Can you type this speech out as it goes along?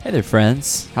Hey there,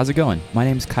 friends. How's it going? My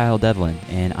name's Kyle Devlin,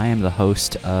 and I am the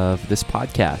host of this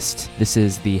podcast. This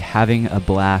is the Having a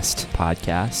Blast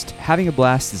podcast. Having a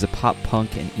Blast is a pop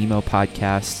punk and emo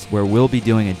podcast where we'll be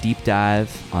doing a deep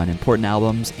dive on important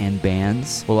albums and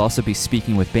bands. We'll also be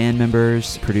speaking with band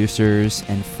members, producers,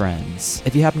 and friends.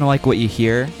 If you happen to like what you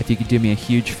hear, if you could do me a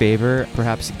huge favor,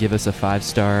 perhaps give us a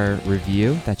 5-star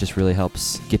review. That just really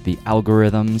helps get the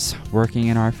algorithms working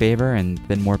in our favor, and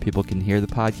then more people can hear the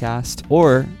podcast.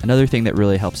 Or another thing that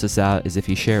really helps us out is if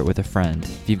you share it with a friend.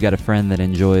 If you've got a friend that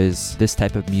enjoys this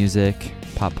type of music,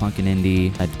 pop punk and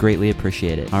indie, I'd greatly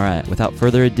appreciate it. All right, without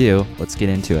further ado, let's get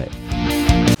into it.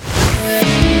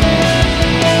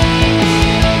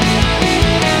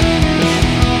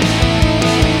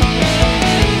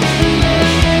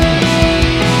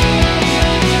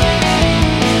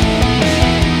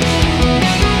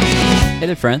 Hey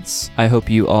there, friends. I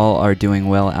hope you all are doing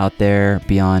well out there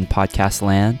beyond podcast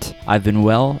land. I've been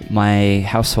well. My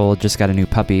household just got a new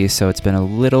puppy, so it's been a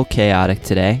little chaotic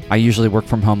today. I usually work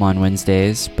from home on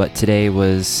Wednesdays, but today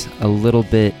was a little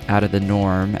bit out of the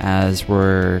norm as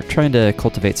we're trying to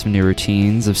cultivate some new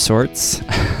routines of sorts.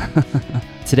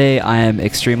 Today, I am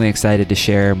extremely excited to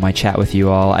share my chat with you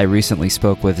all. I recently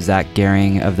spoke with Zach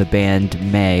Gehring of the band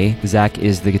May. Zach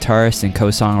is the guitarist and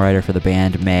co-songwriter for the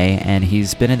band May, and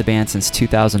he's been in the band since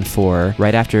 2004,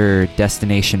 right after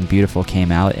Destination Beautiful came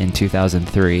out in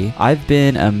 2003. I've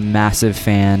been a massive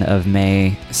fan of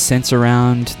May since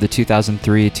around the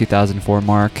 2003-2004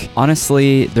 mark.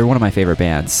 Honestly, they're one of my favorite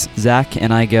bands. Zach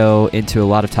and I go into a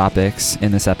lot of topics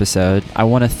in this episode. I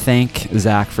want to thank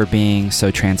Zach for being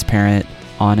so transparent,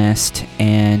 honest,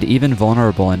 and even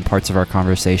vulnerable in parts of our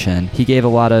conversation. He gave a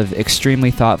lot of extremely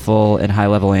thoughtful and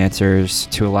high-level answers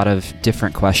to a lot of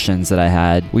different questions that I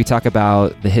had. We talk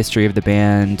about the history of the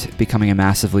band, becoming a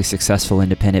massively successful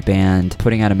independent band,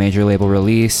 putting out a major label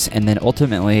release, and then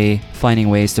ultimately finding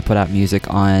ways to put out music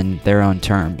on their own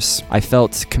terms. I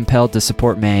felt compelled to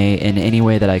support May in any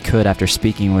way that I could after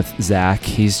speaking with Zach.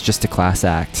 He's just a class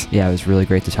act. Yeah, it was really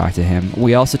great to talk to him.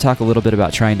 We also talk a little bit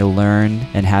about trying to learn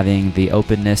and having the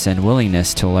openness and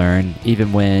willingness to learn,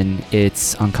 even when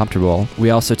it's uncomfortable. We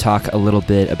also talk a little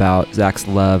bit about Zach's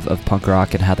love of punk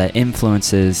rock and how that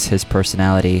influences his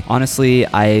personality. Honestly,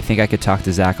 I think I could talk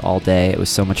to Zach all day. It was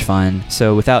so much fun.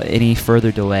 So without any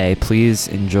further delay, please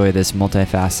enjoy this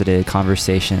multifaceted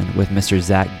conversation with Mr.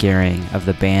 Zach Gehring of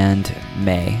the band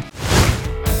May.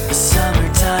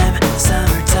 Summertime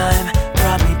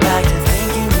brought me back to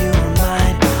thinking you were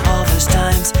mine. All those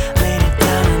times laid it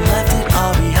down and left it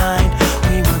all behind.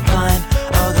 We were blind,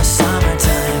 oh the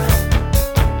summertime.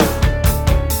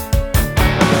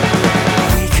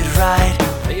 We could ride.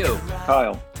 Hey, you.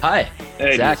 Kyle. Hi.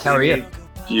 Hey, Zach, how are you?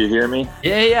 Do you hear me?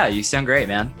 Yeah. You sound great,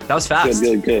 man. That was fast.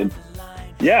 Good.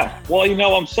 Yeah. Well,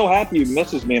 I'm so happy you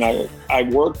messaged me, and I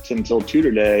worked until 2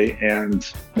 today,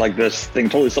 and like this thing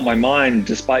totally slipped my mind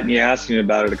despite me asking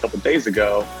about it a couple of days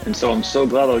ago. And so I'm so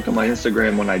glad I looked at my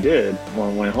Instagram when I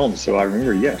went home. So I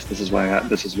remember, yes, this is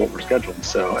what we're scheduled.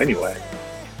 So anyway.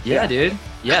 Yeah, dude.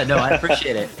 Yeah, no, I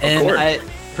appreciate it. And course. I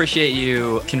appreciate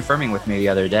you confirming with me the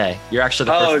other day. You're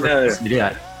actually the first person to do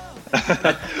that.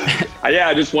 Yeah,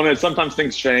 I just wanted, sometimes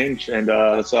things change, and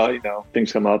so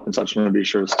things come up and such. I want to be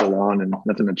sure it's still on and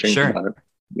nothing to change about it.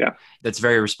 Yeah, that's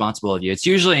very responsible of you. It's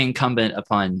usually incumbent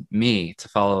upon me to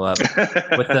follow up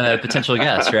with the potential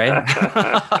guest, right?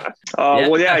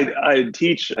 I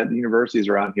teach at the universities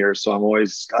around here, so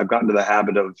I've gotten to the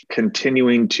habit of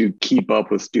continuing to keep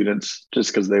up with students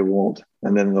just because they won't,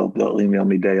 and then they'll email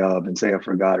me day of and say I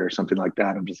forgot or something like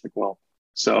that. I'm just like, well.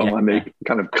 So I may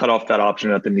kind of cut off that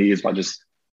option at the knees by just,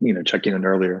 checking in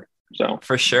earlier. So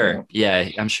for sure. Yeah,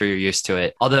 I'm sure you're used to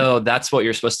it. Although that's what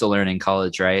you're supposed to learn in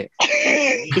college, right?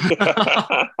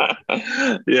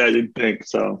 Yeah, you'd think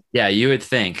so. Yeah, you would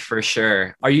think for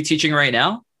sure. Are you teaching right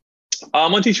now?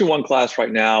 I'm teaching one class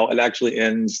right now. It actually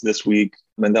ends this week,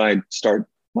 and then I start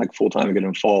like full time again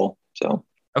in fall. So.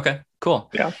 Okay,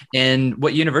 cool. Yeah. And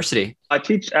what university? I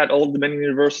teach at Old Dominion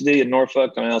University in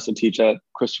Norfolk, and I also teach at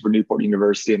Christopher Newport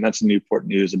University, and that's in Newport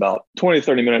News, about 20,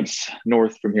 30 minutes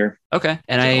north from here. Okay.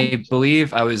 And I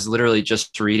believe I was literally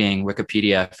just reading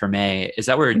Wikipedia for May. Is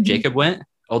that where Jacob went?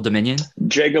 Old Dominion?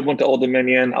 Jacob went to Old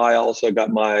Dominion. I also got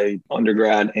my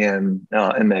undergrad and MA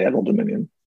at Old Dominion.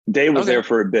 Dave was there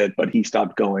for a bit, but he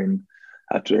stopped going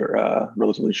after a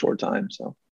relatively short time.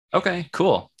 So. Okay,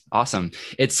 cool. Awesome.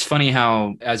 It's funny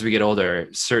how, as we get older,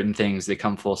 certain things, they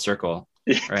come full circle,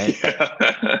 right?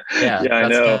 Yeah, I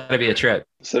know. That's gotta be a trip.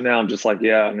 So now I'm just like,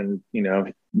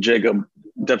 Jacob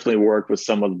definitely worked with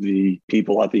some of the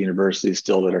people at the university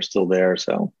still that are still there.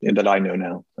 So, and that I know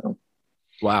now. So.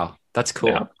 Wow. That's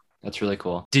cool. That's really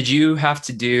cool. Did you have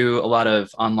to do a lot of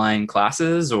online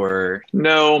classes or?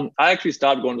 No, I actually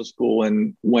stopped going to school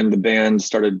when the band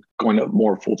started going up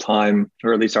more full time,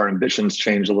 or at least our ambitions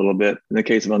changed a little bit. In the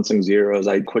case of Unsung Zeros,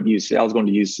 I quit UCF. I was going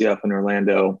to UCF in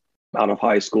Orlando out of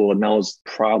high school, and that was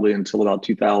probably until about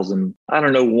 2000. I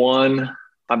don't know, one.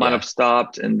 I might have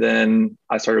stopped, and then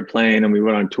I started playing and we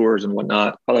went on tours and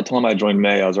whatnot. By the time I joined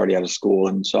May, I was already out of school.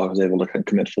 And so I was able to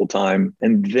commit full time.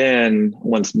 And then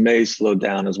once May slowed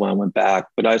down is when I went back,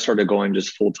 but I started going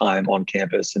just full time on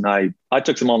campus. And I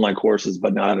took some online courses,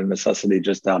 but not out of necessity,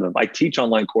 just out of, I teach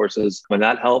online courses when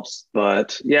that helps.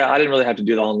 But yeah, I didn't really have to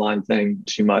do the online thing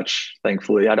too much,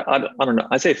 thankfully. I don't know.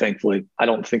 I say thankfully. I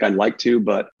don't think I'd like to,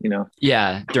 but you know.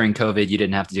 Yeah. During COVID, you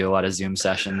didn't have to do a lot of Zoom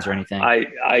sessions or anything.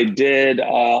 I did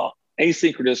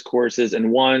asynchronous courses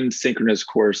and one synchronous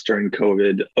course during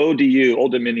COVID. ODU,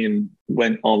 Old Dominion,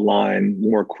 went online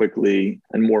more quickly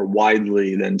and more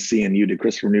widely than CNU did,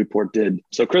 Christopher Newport did.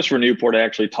 So Christopher Newport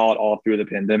actually taught all through the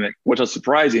pandemic, which was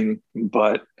surprising,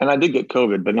 and I did get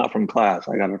COVID, but not from class.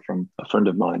 I got it from a friend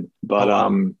of mine.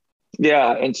 But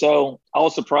yeah. And so I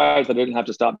was surprised I didn't have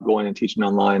to stop going and teaching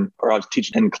online, or I was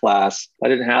teaching in class. I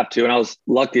didn't have to. And I was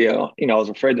lucky, I was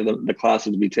afraid that the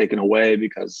classes would be taken away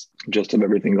because just of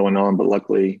everything going on. But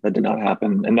luckily that did not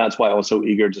happen. And that's why I was so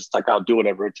eager, just like, I'll do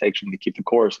whatever it takes for me to keep the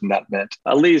course. And that meant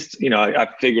at least, I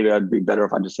figured it'd be better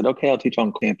if I just said, okay, I'll teach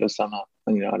on campus. I'm not,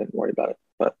 I didn't worry about it.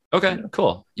 But okay,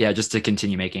 cool. Yeah. Just to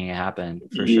continue making it happen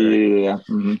for sure. Yeah.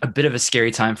 Mm-hmm. A bit of a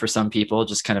scary time for some people,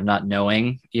 just kind of not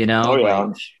knowing, Oh, yeah.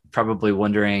 like, probably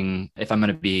wondering if I'm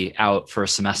going to be out for a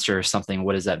semester or something.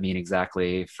 What does that mean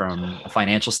exactly from a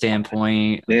financial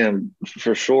standpoint? Yeah,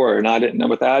 for sure. And I didn't know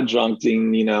with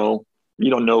adjuncting, you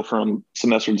don't know from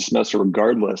semester to semester,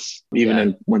 regardless,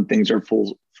 even when things are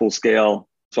full scale.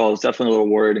 So I was definitely a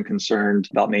little worried and concerned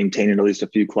about maintaining at least a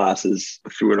few classes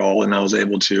through it all. And I was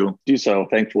able to do so,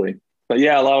 thankfully. But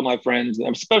yeah, a lot of my friends,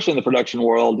 especially in the production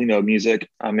world, music.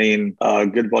 I mean, a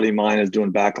good buddy of mine is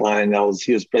doing backline.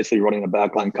 He was basically running a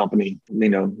backline company.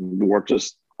 The work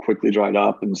just quickly dried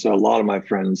up. And so a lot of my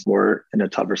friends were in a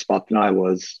tougher spot than I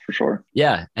was, for sure.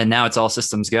 Yeah. And now it's all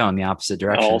systems go in the opposite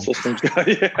direction. All systems go.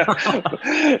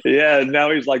 Yeah. Yeah.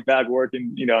 Now he's like back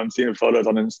working, I'm seeing photos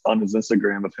on his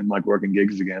Instagram of him like working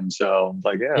gigs again. So I'm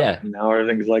like, now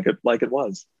everything's like it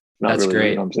was. That's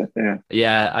really great.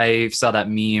 Yeah, I saw that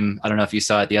meme. I don't know if you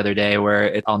saw it the other day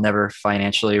where I'll never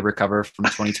financially recover from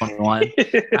 2021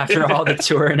 after all the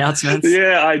tour announcements.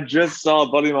 Yeah, I just saw a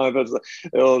buddy of mine.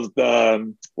 It was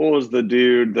what was the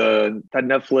dude, that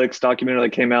Netflix documentary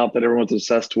that came out that everyone was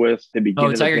obsessed with the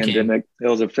beginning of the pandemic. King. It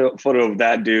was a photo of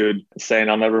that dude saying,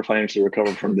 I'll never financially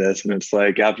recover from this. And it's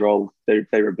like, after all their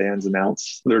favorite bands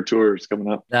announce their tours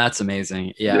coming up. That's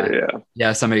amazing.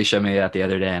 Yeah. Somebody showed me that the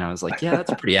other day and I was like, yeah,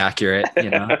 that's pretty accurate.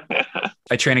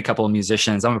 I train a couple of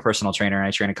musicians. I'm a personal trainer. And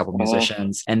I train a couple of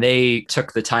musicians and they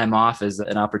took the time off as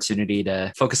an opportunity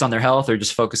to focus on their health or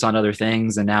just focus on other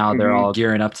things. And now they're all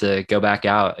gearing up to go back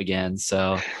out again.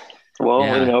 So,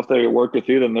 if they work with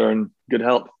you, then they're in good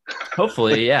health.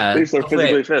 Hopefully, yeah. At least they're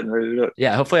physically fit and ready to do it.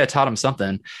 Yeah, hopefully I taught them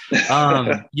something.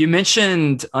 You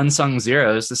mentioned Unsung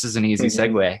Zeros. This is an easy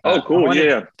segue. Oh, cool.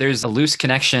 Yeah. There's a loose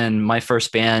connection. My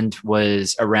first band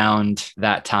was around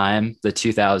that time, the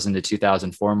 2000 to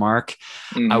 2004 mark.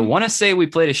 I want to say we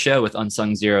played a show with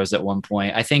Unsung Zeros at one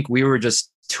point. I think we were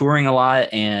just touring a lot.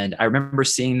 And I remember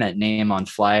seeing that name on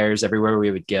flyers everywhere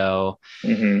we would go.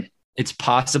 It's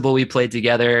possible we played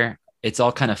together. It's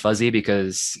all kind of fuzzy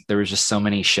because there was just so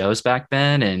many shows back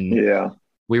then. And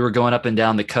we were going up and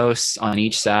down the coast on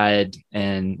each side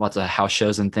and lots of house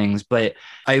shows and things. But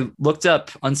I looked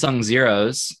up Unsung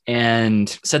Zeros and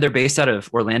said they're based out of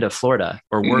Orlando, Florida,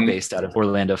 or were based out of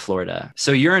Orlando, Florida.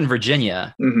 So you're in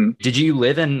Virginia. Did you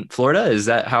live in Florida? Is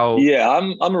that how? Yeah,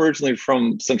 I'm originally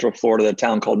from Central Florida, a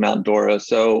town called Mount Dora.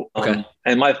 So,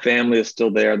 and my family is still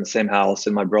there in the same house,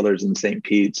 and my brother's in St.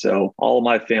 Pete. So all of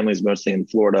my family is mostly in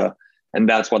Florida. And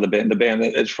that's why the band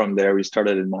is from there. We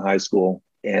started in my high school.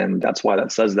 And that's why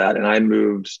that says that. And I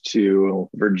moved to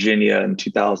Virginia in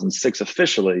 2006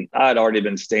 officially. I had already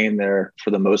been staying there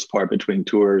for the most part between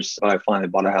tours. But I finally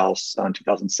bought a house in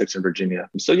 2006 in Virginia.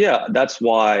 So yeah, that's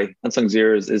why Unsung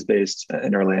Zeros is based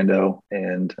in Orlando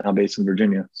and I'm based in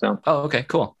Virginia. So. Oh, okay,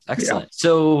 cool. Excellent. Yeah.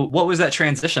 So what was that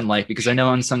transition like? Because I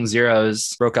know Unsung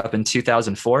Zeros broke up in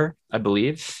 2004, I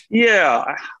believe.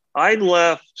 Yeah. I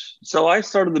left. So I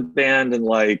started the band in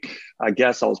I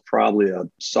guess I was probably a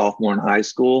sophomore in high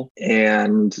school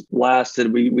and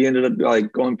we ended up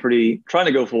trying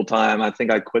to go full time. I think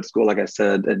I quit school, like I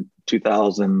said, in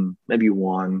 2000, maybe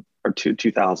one. or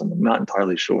 2000. I'm not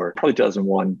entirely sure. Probably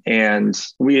 2001. And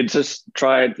we had just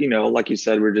tried, like you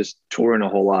said, we were just touring a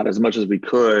whole lot as much as we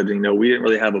could. We didn't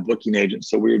really have a booking agent,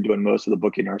 so we were doing most of the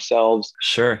booking ourselves.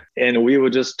 Sure. And we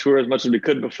would just tour as much as we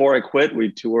could. Before I quit,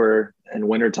 we'd tour in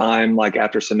wintertime, like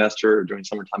after semester or during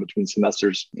summertime between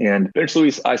semesters. And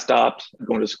eventually I stopped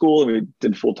going to school and we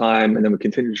did full time, and then we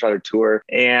continued to try to tour.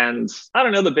 And I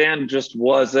don't know, the band just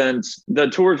the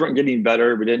tours weren't getting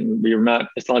better.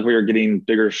 It's not like we were getting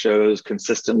bigger shows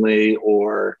consistently,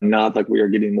 or not like we were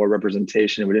getting more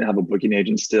representation. We didn't have a booking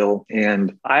agent still.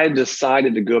 And I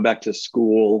decided to go back to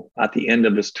school at the end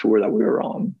of this tour that we were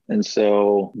on. And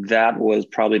so that was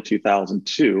probably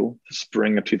 2002,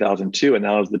 spring of 2002. And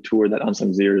that was the tour that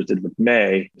Unsung Zeros did with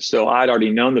May. So I'd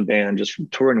already known the band just from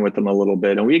touring with them a little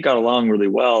bit, and we got along really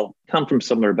well, come from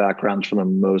similar backgrounds for the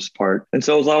most part. And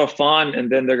so it was a lot of fun.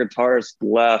 And then their guitarist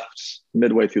left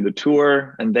midway through the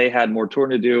tour and they had more touring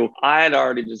to do. I had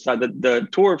already decided that the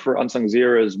tour for Unsung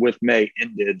Zeros with May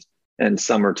ended in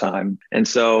summertime. And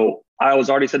so I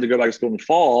was already set to go back to school in the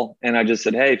fall. And I just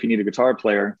said, hey, if you need a guitar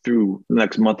player through the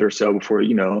next month or so before,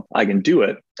 I can do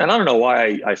it. And I don't know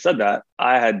why I said that.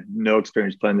 I had no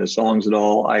experience playing those songs at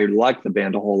all. I liked the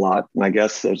band a whole lot. And I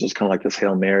guess it was just kind of like this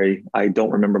Hail Mary. I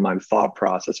don't remember my thought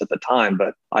process at the time,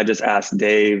 but I just asked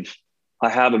Dave. I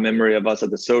have a memory of us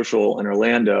at the Social in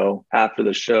Orlando after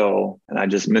the show. And I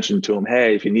just mentioned to him,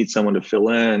 hey, if you need someone to fill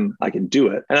in, I can do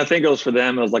it. And I think it was for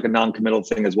them, it was like a non-committal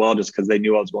thing as well, just because they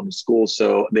knew I was going to school.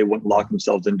 So they wouldn't lock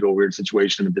themselves into a weird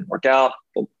situation if it didn't work out.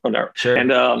 Whatever. Sure.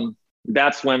 And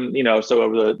that's when, so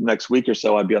over the next week or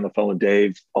so, I'd be on the phone with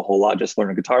Dave a whole lot, just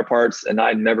learning guitar parts. And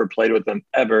I'd never played with them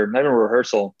ever, not even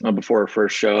rehearsal before our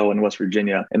first show in West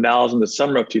Virginia. And that was in the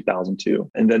summer of 2002.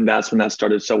 And then that's when that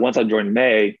started. So once I joined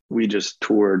May, we just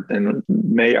toured, and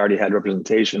May already had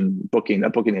representation, a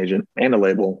booking agent and a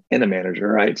label and a manager,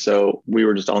 right? So we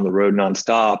were just on the road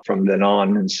nonstop from then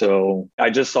on. And so I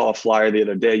just saw a flyer the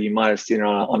other day. You might have seen it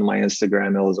on my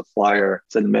Instagram. It was a flyer.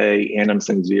 It said May and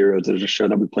Unsung Zeros. There's a show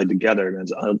that we played together. And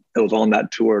it was on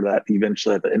that tour that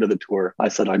eventually at the end of the tour, I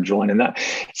said I'd join.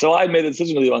 So I made the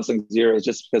decision to do Unsung Zeros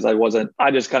just because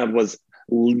I just kind of was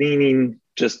leaning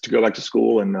just to go back to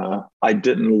school. And I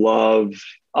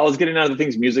was getting out of the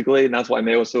things musically, and that's why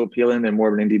May was so appealing and more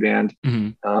of an indie band.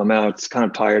 Mm-hmm. Now it's kind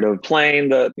of tired of playing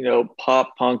the,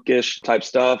 pop punkish type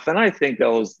stuff. And I think that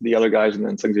was the other guys in the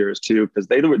Unsung Zeros too, because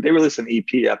they released an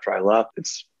EP after I left.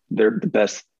 They're the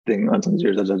best thing Unsung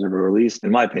Zeros has ever released, in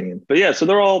my opinion. But yeah, so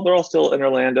they're all still in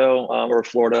Orlando or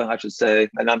Florida, I should say.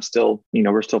 And I'm still,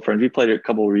 we're still friends. We played a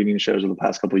couple of reunion shows over the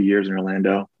past couple of years in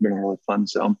Orlando. It's been really fun.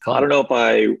 So cool. I don't know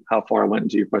how far I went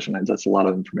into your question. That's a lot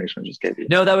of information I just gave you.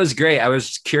 No, that was great. I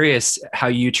was curious how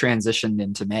you transitioned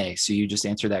into May. So you just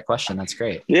answered that question. That's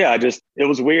great. Yeah, it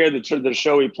was weird. The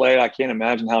show we played, I can't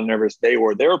imagine how nervous they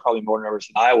were. They were probably more nervous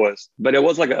than I was. But it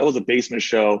was a basement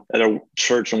show at a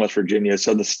church in West Virginia.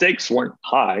 So the stakes weren't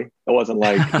high. It wasn't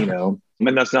like,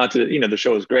 that's not to, the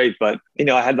show was great, but,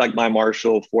 I had like my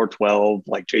Marshall 412,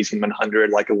 like Jason 100,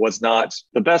 like it was not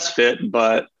the best fit,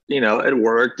 but, it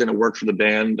worked, and it worked for the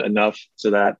band enough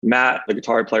so that Matt, the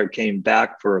guitar player, came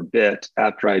back for a bit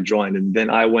after I joined. And then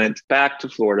I went back to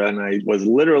Florida, and I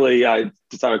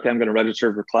decided, okay, I'm going to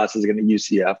register for classes again at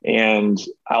UCF. And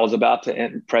I was about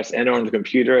to press enter on the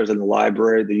computer. I was in the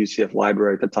library, the UCF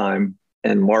library at the time.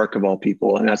 And Mark, of all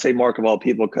people. And I say Mark of all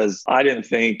people because I didn't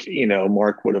think,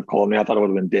 Mark would have called me. I thought it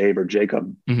would have been Dave or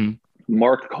Jacob. Mm-hmm.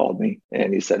 Mark called me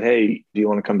and he said, hey, do you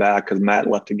want to come back? Because Matt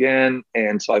left again.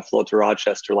 And so I flew to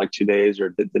Rochester like 2 days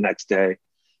or the next day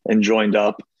and joined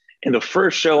up. And the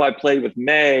first show I played with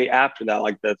May after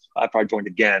that, after I joined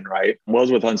again, right,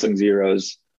 was with Unsung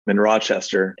Zeros in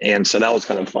Rochester. And so that was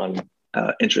kind of fun.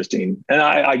 Interesting. And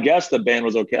I guess the band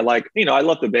was okay. I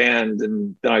left the band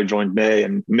and then I joined May,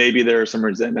 and maybe there was some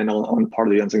resentment on part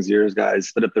of the Unsung Zeros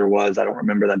guys, but if there was, I don't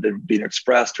remember that being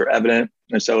expressed or evident.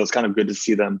 And so it's kind of good to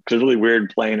see them, because it's really weird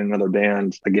playing in another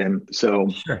band again. So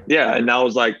sure. Yeah. And that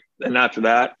was and after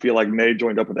that, I feel like May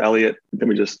joined up with Elliot. Then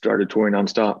we just started touring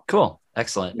nonstop. Cool.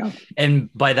 Excellent. Yeah. And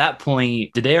by that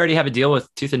point, did they already have a deal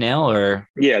with Tooth and Nail, or?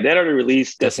 Yeah, they had already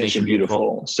released Destination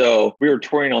Beautiful. So we were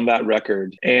touring on that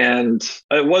record, and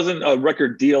it wasn't a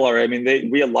record deal. Or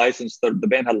we had licensed the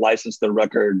band had licensed the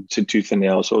record to Tooth and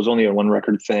Nail, so it was only a one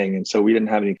record thing, and so we didn't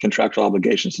have any contractual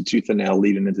obligations to Tooth and Nail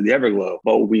leading into the Everglow.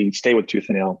 But we stayed with Tooth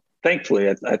and Nail.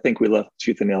 Thankfully, I think we left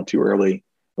Tooth and Nail too early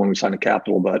when we signed to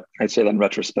Capitol, but I'd say that in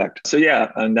retrospect. So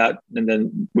yeah, and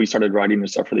then we started writing the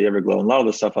stuff for the Everglow, and a lot of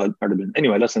the stuff I'd already been.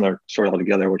 Anyway, that's another story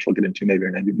altogether, which we'll get into maybe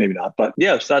or maybe not. But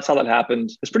yeah, so that's how that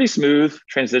happened. It's pretty smooth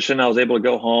transition. I was able to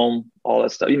go home all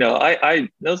that stuff. That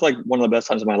was like one of the best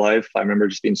times of my life. I remember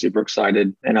just being super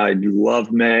excited, and I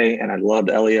loved May and I loved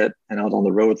Elliot, and I was on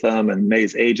the road with them, and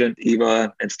May's agent,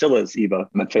 Eva, and still is Eva,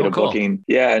 my Feta cool. booking.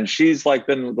 Yeah. And she's like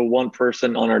been the one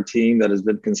person on our team that has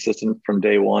been consistent from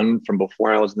day one, from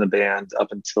before I was in the band up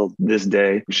until this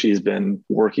day. She's been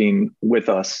working with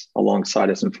us, alongside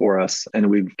us and for us. And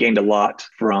we've gained a lot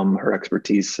from her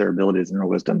expertise, her abilities, and her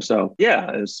wisdom. So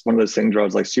yeah, it's one of those things where I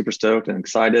was like super stoked and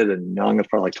excited and young. I was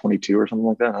probably like 22 or something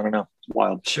like that. I don't know. It's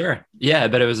wild. Sure. Yeah. I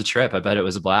bet it was a trip. I bet it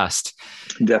was a blast.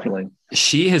 Definitely.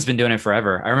 She has been doing it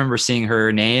forever. I remember seeing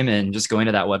her name and just going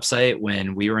to that website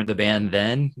when we were in the band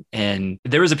then. And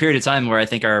there was a period of time where I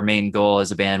think our main goal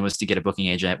as a band was to get a booking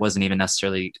agent. It wasn't even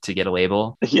necessarily to get a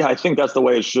label. Yeah, I think that's the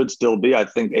way it should still be. I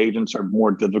think agents are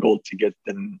more difficult to get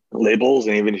than labels.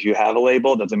 And even if you have a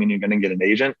label, it doesn't mean you're going to get an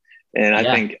agent. And I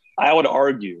think I would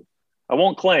argue, I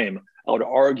won't claim, I would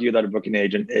argue that a booking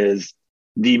agent is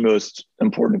the most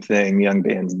important thing young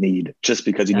bands need, just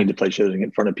because you need to play shows and get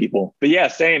in front of people. But yeah,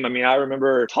 same. I mean, I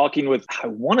remember talking with, I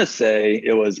want to say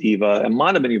it was Eva. It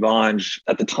might have been Yvange.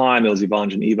 At the time, it was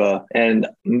Yvange and Eva. And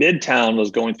Midtown was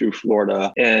going through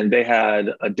Florida, and they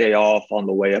had a day off on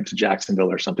the way up to Jacksonville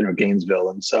or something, or Gainesville.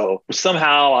 And so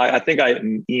somehow I think I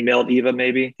emailed Eva,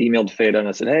 emailed Feta, and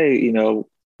I said, hey,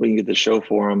 we can get the show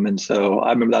for him. And so I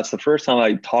remember that's the first time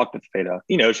I talked with Feta.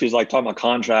 She was like talking about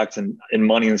contracts and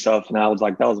money and stuff. And I was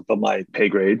like, that was above my pay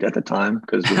grade at the time,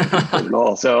 because we didn't get it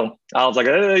all. So I was like,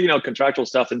 contractual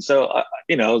stuff. And so,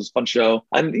 it was a fun show.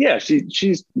 And yeah,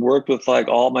 she's worked with like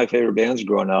all my favorite bands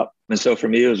growing up. And so for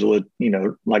me, it was,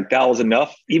 like that was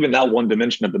enough. Even that one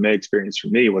dimension of the May experience for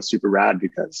me was super rad,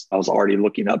 because I was already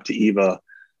looking up to Eva,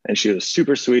 and she was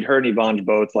super sweet. Her and Yvange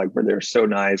both where they're so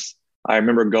nice. I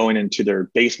remember going into their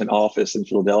basement office in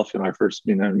Philadelphia when I first,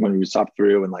 when we stopped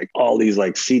through, and like all these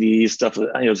like CD stuff,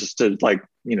 it was just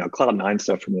Cloud9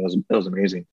 stuff for me. It was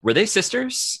amazing. Were they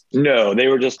sisters? No, they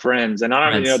were just friends. And I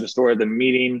don't really know the story of the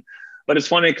meeting, but it's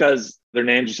funny because their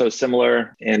names are so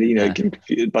similar, and, you can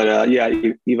confuse, but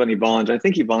Eva and Yvange, I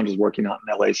think Yvange is working out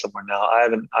in LA somewhere now.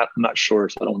 I'm not sure,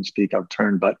 so I don't want to speak out of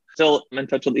turn, but still I'm in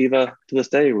touch with Eva to this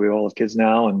day. We all have kids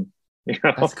now, and,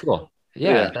 That's cool.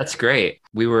 Yeah, that's great.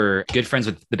 We were good friends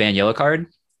with the band Yellowcard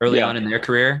early on in their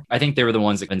career. I think they were the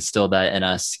ones that instilled that in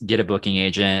us. Get a booking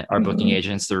agent. Our booking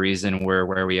agent's the reason we're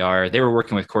where we are. They were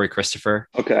working with Corey Christopher.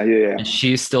 Okay, yeah. And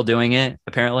she's still doing it,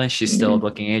 apparently. She's still a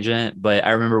booking agent. But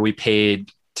I remember we paid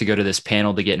to go to this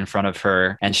panel to get in front of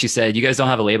her. And she said, you guys don't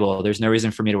have a label. There's no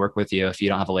reason for me to work with you if you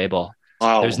don't have a label.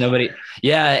 Wow. There's nobody.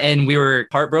 Yeah. And we were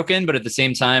heartbroken, but at the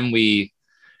same time, we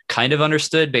kind of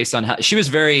understood based on how she was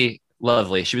very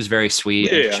lovely. She was very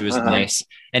sweet. And she was nice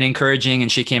and encouraging.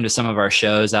 And she came to some of our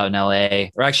shows out in LA,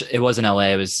 or actually it wasn't LA,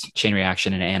 it was Chain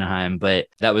Reaction in Anaheim. But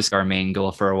that was our main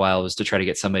goal for a while, was to try to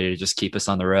get somebody to just keep us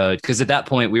on the road. Cause at that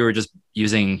point we were just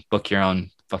using Book Your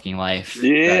Own Fucking Life.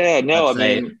 Yeah, I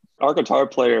mean, our guitar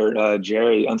player,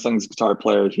 Jerry, Unsung's guitar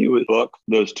player, he would book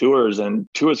those tours. And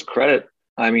to his credit,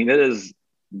 I mean, it is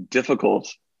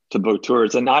difficult to book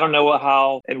tours. And I don't know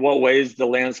how, in what ways the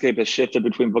landscape has shifted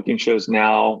between booking shows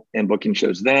now and booking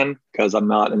shows then, because I'm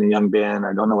not in a young band.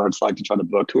 I don't know what it's like to try to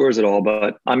book tours at all.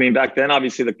 But I mean, back then,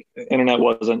 obviously the internet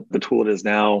wasn't the tool it is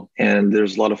now. And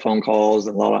there's a lot of phone calls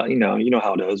and a lot of, you know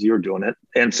how it is, you were doing it.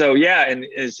 And so, and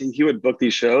as he would book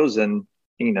these shows, and,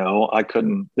 I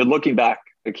couldn't, looking back,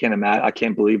 I can't imagine. I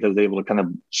can't believe that he was able to kind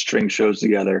of string shows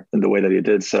together in the way that he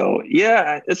did. So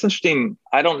yeah, it's interesting.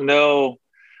 I don't know.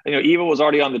 Eva was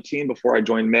already on the team before I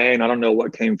joined May, and I don't know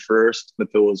what came first, if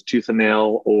it was Tooth and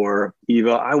Nail or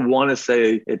Eva. I want to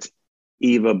say it's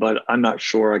Eva, but I'm not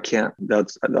sure. I can't. That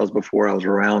was before I was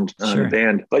around in the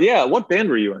band. But yeah, what band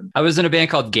were you in? I was in a band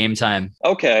called Game Time.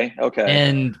 Okay.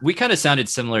 And we kind of sounded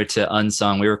similar to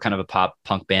Unsung. We were kind of a pop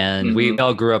punk band. We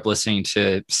all grew up listening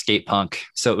to skate punk,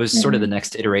 so it was sort of the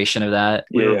next iteration of that.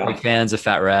 We were big fans of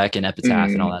Fat Wreck and Epitaph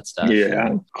and all that stuff.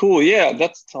 Yeah, cool. Yeah,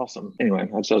 that's awesome. Anyway,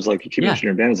 so I was like, you keep mentioning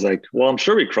your band. It's like, well, I'm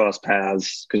sure we crossed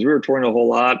paths because we were touring a whole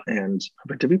lot. And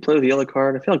did we play with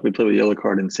Yellowcard? I feel like we played with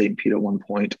Yellowcard in St. Pete at one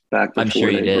point back before. I'm sure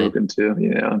you did. Broke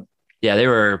into, Yeah, they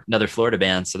were another Florida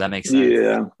band, so that makes sense.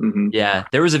 Yeah. Yeah,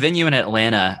 there was a venue in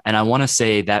Atlanta, and I want to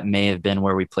say that may have been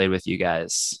where we played with you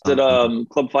guys. Is it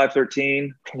Club 513?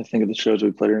 I'm trying to think of the shows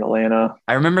we played in Atlanta.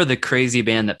 I remember the crazy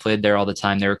band that played there all the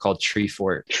time. They were called Tree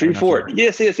Fort. Tree Fort.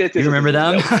 Yes. You remember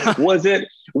them? Was it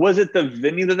the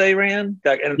venue that they ran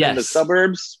in the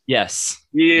suburbs? Yes.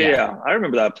 Yeah, I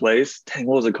remember that place. Dang,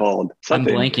 what was it called?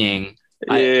 Something. I'm blanking.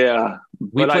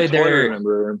 We played there.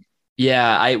 Remember.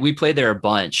 Yeah, we played there a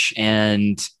bunch,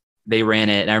 and they ran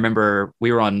it. And I remember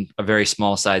we were on a very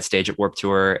small side stage at Warped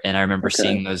Tour, and I remember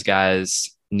seeing those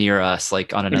guys near us,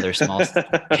 like on another small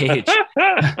stage.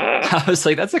 I was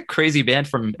like, that's a crazy band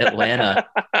from Atlanta.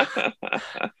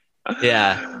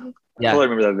 Yeah. I totally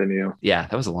remember that venue. Yeah,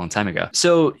 that was a long time ago.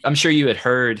 So I'm sure you had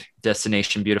heard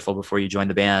Destination Beautiful before you joined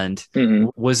the band. Mm-hmm.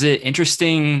 Was it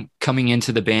interesting coming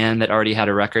into the band that already had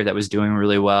a record that was doing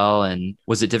really well? And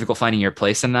was it difficult finding your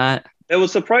place in that? It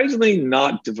was surprisingly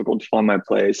not difficult to find my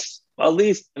place, at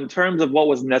least in terms of what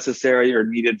was necessary or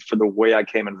needed for the way I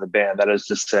came into the band. That is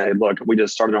to say, look, we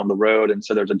just started on the road. And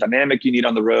so there's a dynamic you need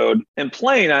on the road. And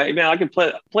playing, I could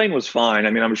play, playing was fine.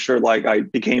 I mean, I'm sure like I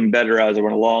became better as I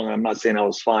went along. I'm not saying I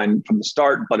was fine from the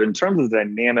start, but in terms of the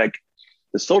dynamic,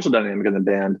 the social dynamic in the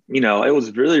band,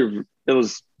 it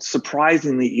was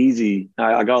surprisingly easy.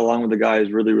 I got along with the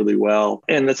guys really, really well.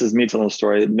 And this is me telling a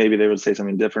story. Maybe they would say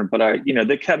something different, but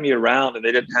they kept me around and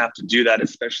they didn't have to do that,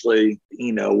 especially,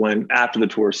 when after the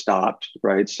tour stopped.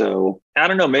 Right. So I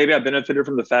don't know, maybe I benefited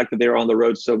from the fact that they were on the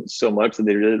road so much that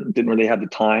they didn't really have the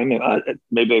time.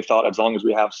 Maybe they thought as long as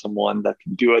we have someone that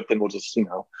can do it, then we'll just,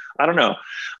 I don't know.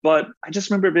 But I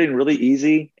just remember it being really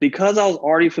easy because I was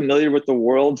already familiar with the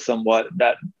world somewhat,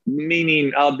 that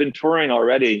meaning I've been touring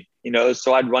already.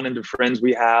 So I'd run into friends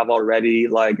we have already.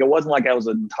 Like, it wasn't like I was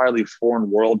an entirely foreign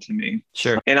world to me.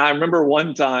 Sure. And I remember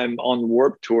one time on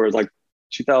Warped Tours, like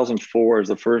 2004 is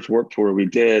the first Warped Tour we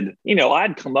did.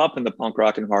 I'd come up in the punk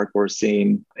rock and hardcore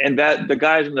scene, and that the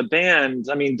guys in the band,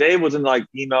 I mean, Dave was in like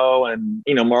emo, and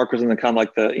Mark was in the kind of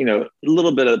like the a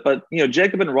little bit of, but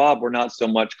Jacob and Rob were not so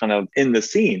much kind of in the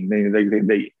scene.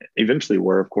 They eventually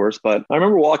were, of course. But I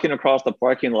remember walking across the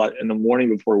parking lot in the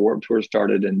morning before Warped Tour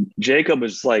started, and Jacob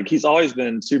was like, he's always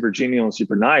been super genial and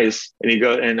super nice,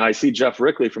 and I see Jeff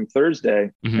Rickley from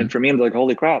Thursday, and for me, I'm like,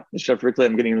 holy crap, it's Jeff Rickley.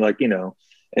 I'm getting like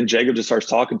and Jacob just starts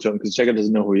talking to him because Jacob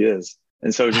doesn't know who he is.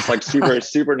 And so just like super,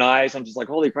 super nice. I'm just like,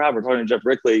 holy crap, we're talking to Jeff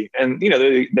Rickley. And,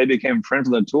 they became friends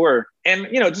on the tour. And,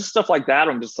 just stuff like that.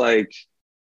 I'm just like,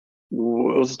 it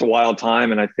was just a wild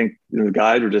time. And I think the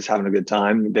guys were just having a good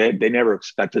time. They never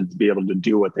expected to be able to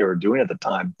do what they were doing at the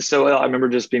time. So I remember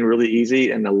just being really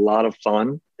easy and a lot of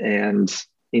fun. And,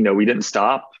 we didn't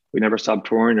stop. We never stopped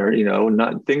touring, or,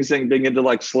 not things beginning to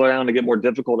like slow down to get more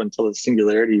difficult until the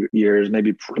Singularity years, maybe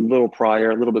a little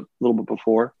prior, a little bit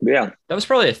before. But yeah. That was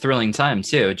probably a thrilling time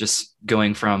too, just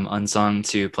going from Unsung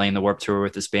to playing the Warped Tour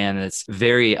with this band that's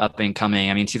very up and coming.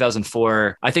 I mean,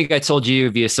 2004, I think I told you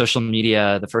via social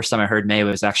media, the first time I heard May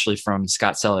was actually from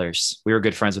Scott Sellers. We were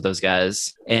good friends with those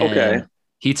guys. And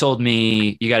he told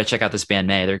me, you got to check out this band,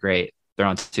 May. They're great. They're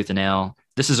on Tooth and Nail.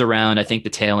 This is around, I think, the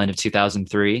tail end of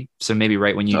 2003. So maybe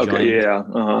right when you joined. Yeah.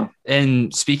 Uh-huh.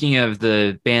 And speaking of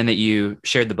the band that you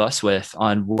shared the bus with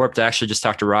on Warped, I actually just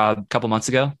talked to Rob a couple months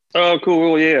ago. Oh,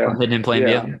 cool. Yeah. Hidden in Plain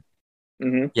View.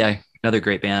 Mm-hmm. Yeah. Another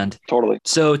great band. Totally.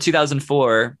 So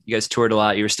 2004, you guys toured a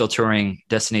lot. You were still touring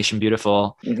Destination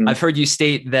Beautiful. Mm-hmm. I've heard you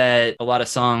state that a lot of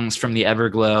songs from the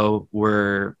Everglow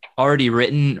were already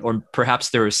written, or perhaps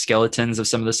there were skeletons of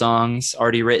some of the songs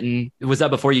already written. Was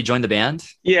that before you joined the band?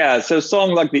 Yeah. So a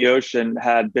song like The Ocean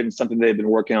had been something they'd been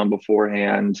working on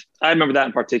beforehand. I remember that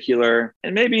in particular.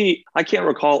 And maybe I can't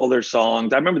recall other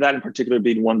songs. I remember that in particular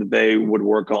being one that they would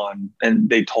work on. And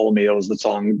they told me it was the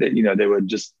song that, they would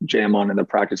just jam on in the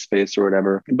practice space or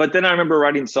whatever. But then I remember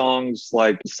writing songs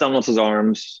like Someone Else's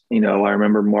Arms. I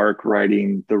remember Mark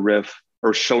writing the riff,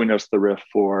 or showing us the riff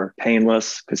for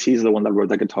Painless, because he's the one that wrote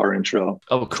the guitar intro.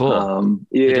 Oh, cool.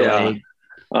 Yeah.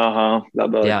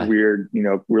 That weird,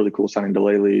 really cool sounding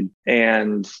delay lead.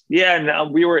 And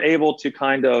we were able to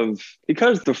kind of,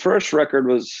 because the first record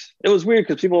it was weird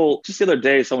because people, just the other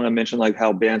day, someone had mentioned like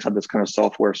how bands have this kind of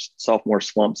sophomore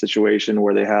slump situation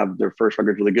where they have their first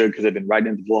record really good because they've been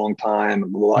writing it for a long time.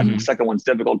 And the second one's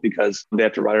difficult because they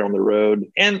have to write it on the road.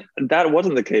 And that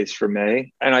wasn't the case for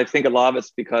May. And I think a lot of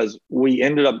it's because we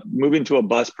ended up moving to a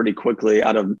bus pretty quickly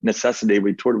out of necessity.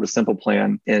 We toured with Simple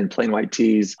Plan in Plain White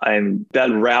Tees, and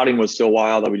that routing was so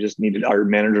wild that we just needed, our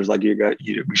managers like, we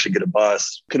should get a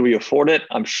bus. Could we afford it?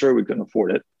 I'm sure we couldn't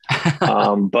afford it.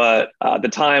 But at the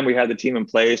time we had the team in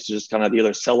place to just kind of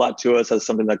either sell that to us as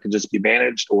something that could just be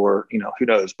managed, or, who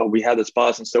knows, but we had this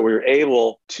bus. And so we were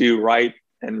able to write,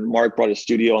 and Mark brought a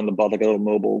studio on the bus, like a little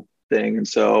mobile thing. And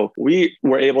so we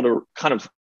were able to kind of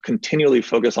continually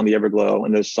focus on the Everglow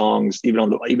and those songs, even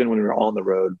when we were on the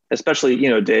road. Especially,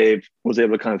 Dave was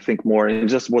able to kind of think more, and it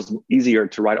just was easier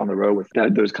to write on the road with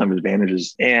those kind of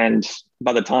advantages. And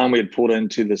by the time we had pulled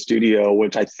into the studio,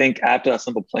 which I think after that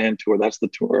Simple Plan tour, that's the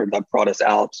tour that brought us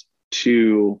out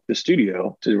to the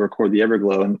studio to record the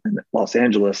Everglow in Los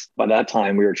Angeles. By that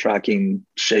time, we were tracking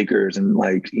shakers and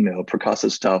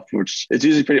percussive stuff, which is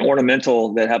usually pretty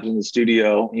ornamental, that happens in the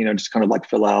studio, just kind of like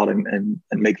fill out and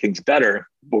make things better.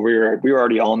 but we were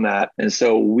already on that. And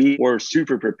so we were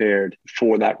super prepared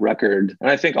for that record.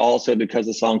 And I think also because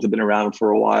the songs have been around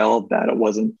for a while, that it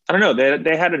wasn't, I don't know,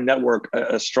 they had a network,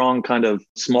 a strong kind of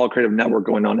small creative network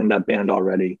going on in that band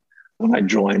already when I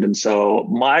joined. And so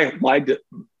my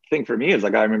thing for me is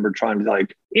like, I remember trying to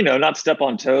like, not step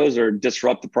on toes or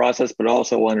disrupt the process, but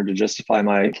also wanted to justify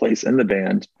my place in the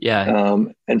band. Yeah.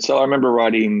 And so I remember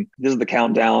writing, This Is the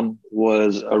Countdown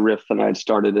was a riff that I'd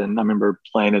started in. I remember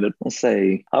playing it at, let's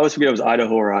say, I always forget it was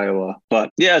Idaho or Iowa.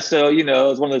 But yeah, so, it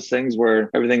was one of those things where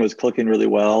everything was clicking really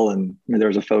well. And there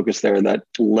was a focus there that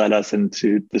led us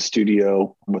into the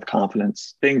studio with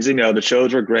confidence. Things, the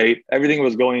shows were great. Everything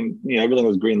was going, everything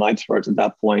was green lights for us at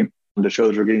that point. The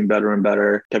shows were getting better and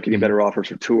better, kept getting better offers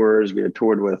for tours. We had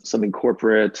toured with something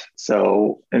corporate.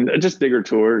 So, and just bigger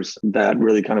tours that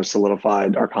really kind of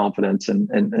solidified our confidence and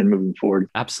moving forward.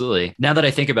 Absolutely. Now that I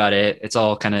think about it, it's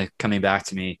all kind of coming back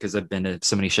to me because I've been to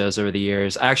so many shows over the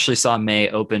years. I actually saw May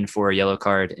open for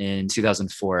Yellowcard in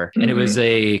 2004, and it was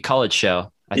a college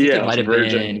show. I think it might have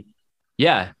been.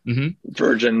 Yeah. Mm-hmm.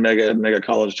 Virgin mega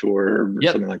college tour or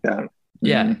something like that.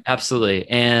 Yeah, absolutely.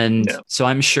 And so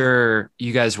I'm sure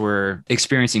you guys were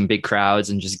experiencing big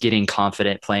crowds and just getting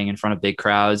confident playing in front of big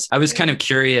crowds. I was kind of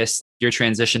curious, your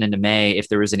transition into May, if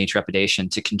there was any trepidation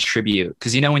to contribute.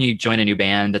 Because, when you join a new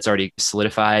band that's already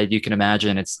solidified, you can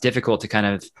imagine it's difficult to kind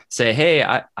of say, hey,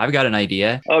 I've got an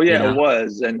idea. Oh, yeah, it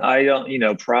was. And I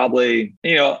don't, probably,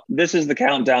 This Is the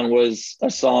Countdown was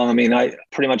a song. I mean, I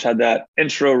pretty much had that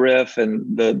intro riff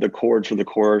and the chords for the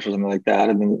chorus or something like that.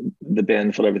 And then the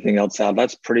band filled everything else out.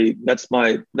 That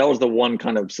was the one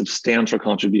kind of substantial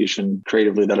contribution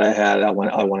creatively that I had. I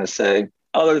want to say.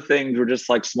 Other things were just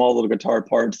like small little guitar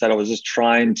parts that I was just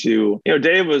trying to,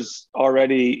 Dave was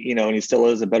already, and he still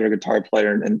is a better guitar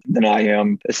player than I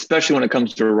am, especially when it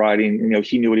comes to writing.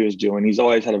 He knew what he was doing. He's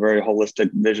always had a very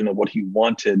holistic vision of what he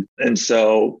wanted. And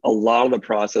so a lot of the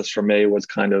process for me was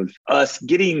kind of us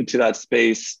getting to that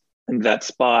space and that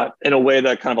spot in a way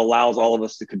that kind of allows all of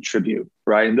us to contribute,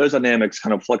 right? And those dynamics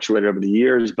kind of fluctuated over the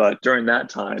years. But during that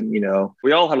time,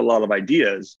 we all had a lot of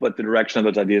ideas, but the direction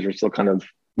of those ideas were still kind of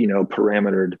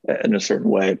parametered in a certain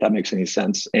way, if that makes any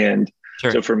sense. And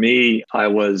so for me, I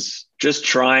was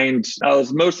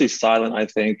mostly silent, I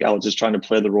think. I was just trying to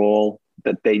play the role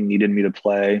that they needed me to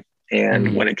play.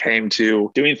 And when it came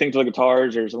to doing things with the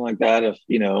guitars or something like that,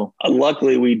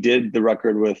 luckily we did the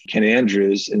record with Ken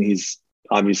Andrews, and he's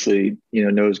obviously,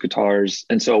 knows guitars.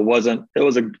 And so it was an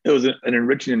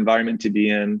enriching environment to be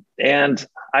in. And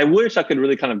I wish I could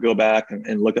really kind of go back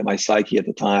and look at my psyche at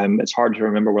the time. It's hard to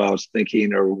remember what I was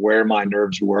thinking or where my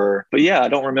nerves were. But yeah, I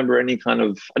don't remember I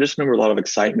just remember a lot of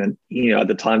excitement. At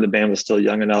the time, the band was still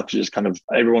young enough to just kind of,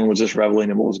 everyone was just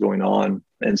reveling in what was going on.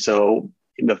 And so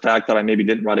the fact that I maybe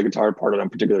didn't write a guitar part on a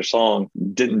particular song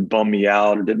didn't bum me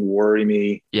out or didn't worry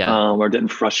me or didn't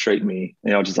frustrate me.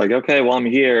 Just like, okay, well, I'm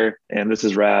here and this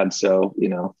is rad. So,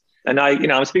 and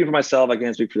I'm speaking for myself. I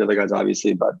can't speak for the other guys,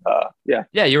 obviously, but yeah.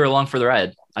 Yeah, you were along for the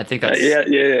ride. I think that's...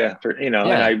 Yeah. And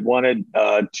I wanted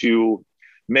to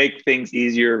make things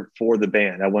easier for the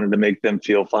band. I wanted to make them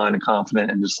feel fine and confident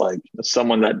and just like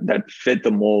someone that fit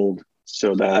the mold,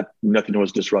 so that nothing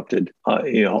was disrupted,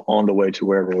 on the way to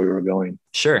wherever we were going.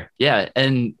 Sure. Yeah.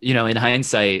 And, in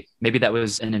hindsight, maybe that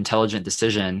was an intelligent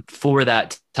decision for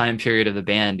that time period of the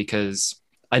band, because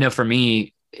I know for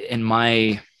me, in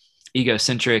my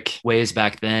egocentric ways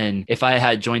back then, if I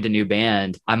had joined a new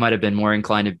band, I might have been more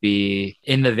inclined to be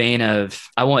in the vein of,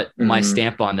 I want my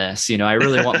stamp on this. I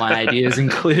really want my ideas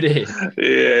included.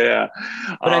 Yeah.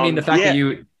 But I mean, the fact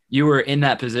that you were in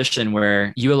that position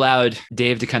where you allowed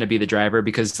Dave to kind of be the driver,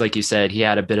 because like you said, he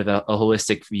had a bit of a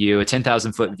holistic view, a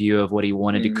 10,000 foot view of what he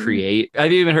wanted to create.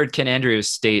 I've even heard Ken Andrews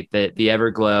state that the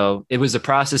Everglow, it was a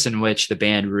process in which the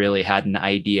band really had an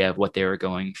idea of what they were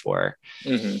going for.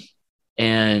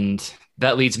 And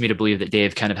that leads me to believe that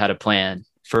Dave kind of had a plan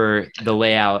for the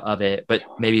layout of it, but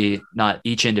maybe not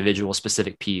each individual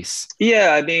specific piece.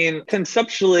 Yeah, I mean,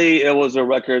 conceptually, it was a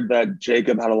record that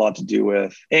Jacob had a lot to do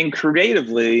with. And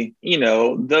creatively, it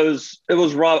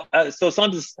was Rob. So it's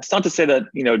not to say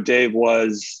that, Dave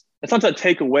was, it's not to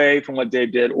take away from what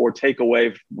Dave did or take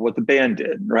away from what the band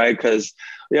did, right? Because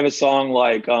we have a song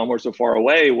like We're So Far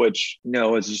Away, which,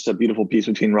 is just a beautiful piece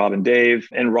between Rob and Dave.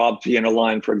 And Rob piano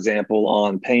line, for example,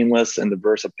 on Painless and the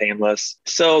verse of Painless.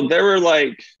 So there were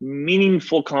like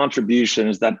meaningful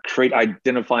contributions that create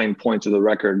identifying points of the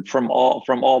record from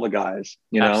all the guys,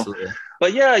 Absolutely.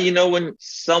 But yeah, when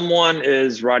someone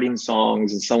is writing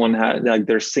songs and someone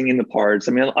they're singing the parts.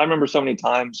 I mean, I remember so many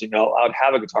times, I would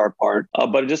have a guitar part,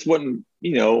 but it just wouldn't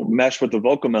mesh with the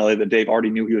vocal melody that Dave already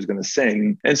knew he was going to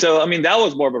sing. And so, I mean, that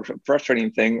was more of a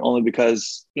frustrating thing, only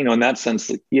because, in that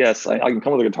sense, yes, I can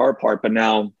come with a guitar part, but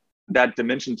now that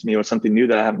dimension to me was something new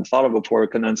that I haven't thought of before.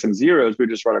 Because Unsung Zeros, we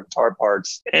just write our guitar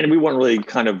parts and we wouldn't really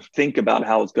kind of think about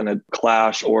how it's going to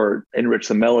clash or enrich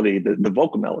the melody, the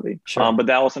vocal melody. Sure. But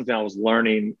that was something I was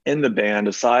learning in the band,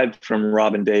 aside from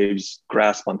Rob and Dave's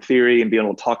grasp on theory and being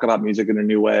able to talk about music in a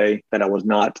new way that I was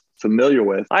not familiar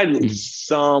with. I had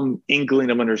some inkling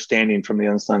of understanding from the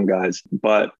Unsung guys,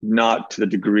 but not to the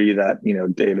degree that,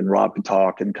 Dave and Rob could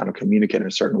talk and kind of communicate in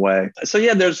a certain way. So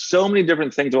yeah, there's so many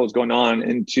different things that was going on.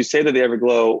 And to say that the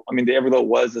Everglow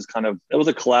was this it was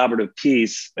a collaborative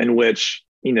piece in which,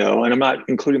 and I'm not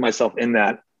including myself in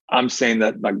that. I'm saying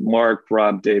that like Mark,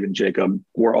 Rob, Dave, and Jacob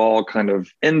were all kind of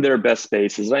in their best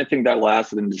spaces. And I think that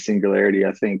lasted into Singularity.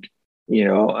 I think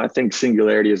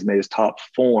Singularity is May's top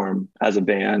form as a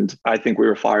band. I think we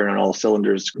were firing on all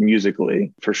cylinders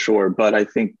musically for sure. But I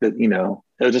think that,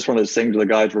 it was just one of those things where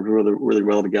the guys worked really, really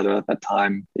well together at that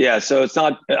time. Yeah. So it's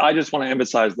not, I just want to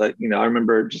emphasize that, I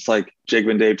remember just like Jacob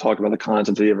and Dave talked about the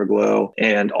concept of the Everglow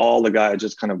and all the guys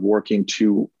just kind of working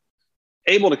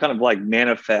able to kind of like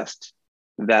manifest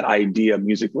that idea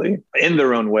musically in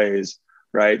their own ways.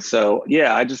 Right. So,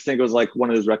 yeah, I just think it was like one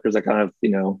of those records that kind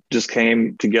of, just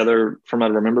came together from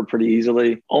what I remember pretty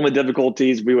easily. Only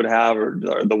difficulties we would have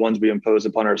are the ones we impose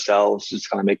upon ourselves, just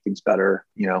kind of make things better,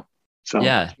 So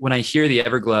yeah, when I hear the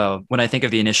Everglow, when I think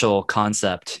of the initial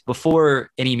concept, before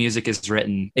any music is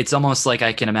written, it's almost like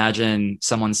I can imagine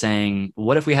someone saying,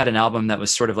 what if we had an album that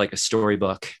was sort of like a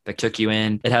storybook that took you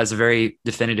in? It has a very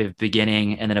definitive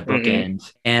beginning and then a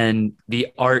bookend. And the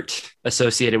art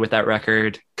associated with that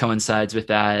record coincides with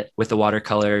that, with the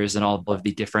watercolors and all of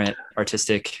the different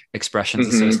artistic expressions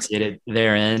associated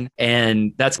therein.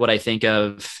 And that's what I think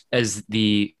of as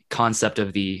the concept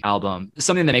of the album,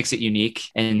 something that makes it unique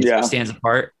and stands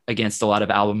apart against a lot of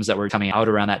albums that were coming out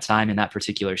around that time in that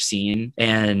particular scene.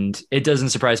 And it doesn't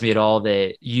surprise me at all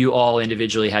that you all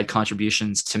individually had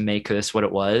contributions to make this what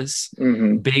it was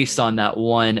based on that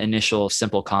one initial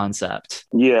simple concept.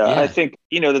 Yeah. I think,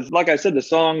 like I said, the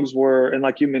songs were, and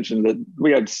like you mentioned,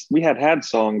 that we had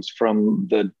songs from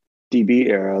the DB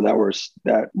era that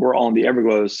were on the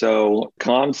Everglow. So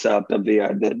concept of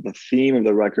the theme of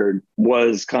the record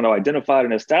was kind of identified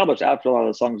and established after a lot of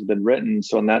the songs had been written.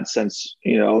 So in that sense,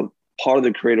 part of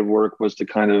the creative work was to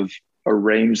kind of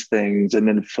arrange things and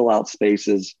then fill out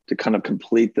spaces to kind of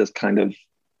complete this kind of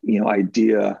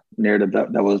idea narrative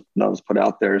that was put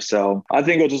out there. So I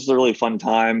think it was just a really fun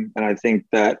time. And I think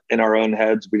that in our own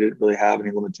heads, we didn't really have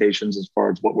any limitations as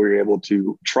far as what we were able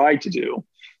to try to do.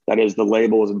 That is, the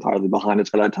label was entirely behind us.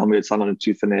 By that time, we had signed on a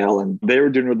tooth and nail, and they were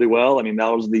doing really well. I mean, that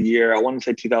was the year, I want to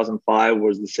say 2005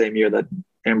 was the same year that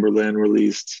Anberlin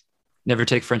released Never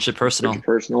Take Friendship Personal.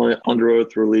 Personally, Under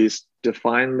Oath released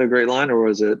Define the Great Line, or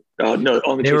was it? No,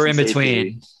 only they were in Safety.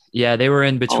 between. Yeah, they were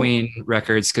in between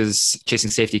records because Chasing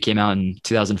Safety came out in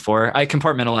 2004. I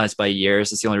compartmentalized by years.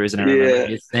 That's the only reason I remember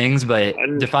these things. But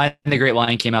Define the Great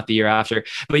Line came out the year after.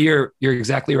 But you're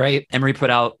exactly right. Emery put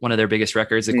out one of their biggest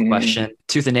records, The Question.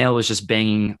 Tooth and Nail was just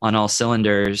banging on all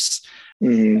cylinders.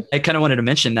 I kind of wanted to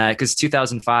mention that because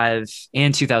 2005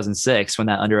 and 2006, when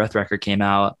that Under Oath record came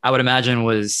out, I would imagine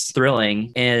was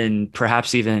thrilling and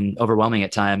perhaps even overwhelming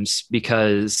at times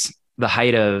because the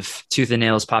height of Tooth and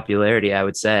Nail's popularity, I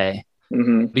would say,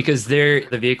 because they're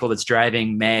the vehicle that's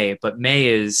driving May, but May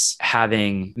is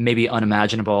having maybe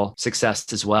unimaginable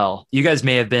success as well. You guys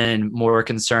may have been more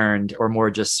concerned or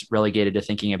more just relegated to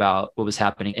thinking about what was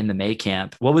happening in the May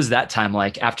camp. What was that time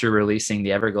like after releasing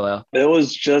the Everglow? It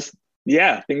was just,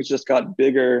 things just got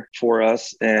bigger for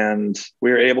us. And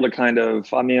we were able to I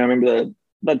remember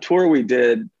the tour we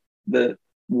did that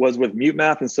was with Mute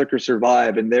Math and Sucker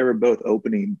Survive, and they were both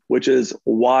opening, which is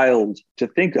wild to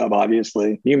think of,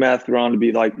 obviously. Mute Math were on to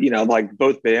be like, like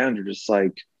both bands are just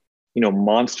like,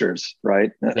 monsters,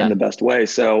 right? In the best way.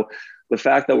 So the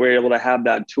fact that we're able to have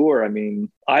that tour, I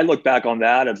mean, I look back on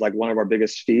that as like one of our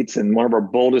biggest feats and one of our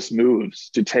boldest moves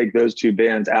to take those two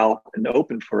bands out and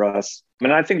open for us. I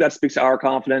mean, I think that speaks to our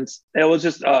confidence. It was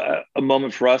just a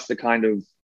moment for us to kind of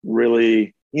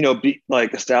really, be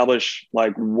like establish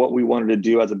like what we wanted to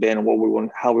do as a band and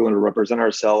how we wanted to represent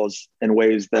ourselves in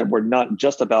ways that were not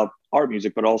just about our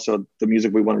music, but also the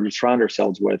music we wanted to surround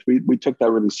ourselves with. We took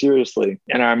that really seriously.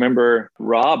 And I remember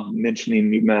Rob mentioning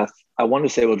Mute Math. I want to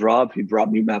say it was Rob who brought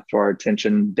Mute Math to our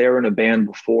attention. They were in a band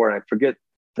before, and I forget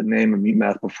the name of Mute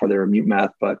Math before they were Mute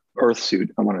Math, but Earthsuit,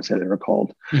 I want to say they were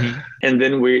called.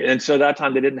 And so that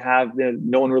time they didn't have,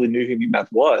 no one really knew who Mute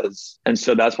Math was. And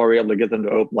so that's why we were able to get them to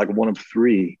open like one of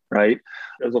three, right?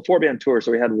 It was a 4-band tour.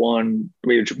 So we had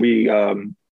we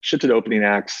shifted opening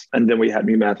acts, and then we had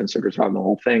Mute Math and Circuit Survive, the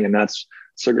whole thing. And that's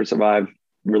Circuit Survive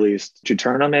released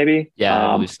Juturna, maybe. Yeah,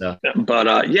 I believe so.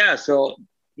 But so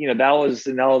that was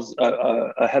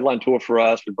a headline tour for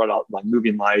us. We brought out like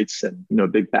moving lights and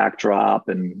big backdrop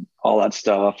and all that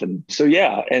stuff. And so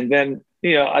and then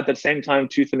at the same time,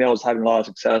 Tooth and Nail was having a lot of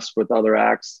success with other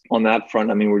acts on that front.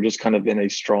 I mean, we're just kind of in a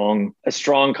strong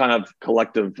kind of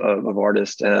collective of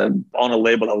artists on a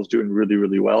label that was doing really,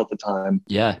 really well at the time.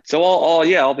 Yeah. So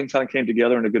all things kind of came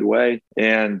together in a good way,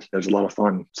 and there's a lot of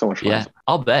fun, so much fun. Yeah,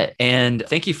 I'll bet. And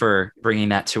thank you for bringing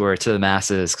that tour to the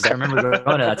masses, because I remember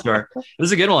going to that tour. It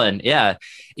was a good one. Yeah.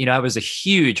 I was a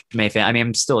huge May fan. I mean,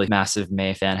 I'm still a massive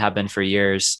May fan, have been for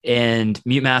years. And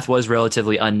Mute Math was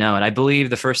relatively unknown. I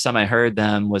believe the first time I heard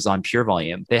them was on Pure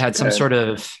Volume. They had some sort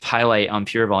of highlight on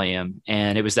Pure Volume,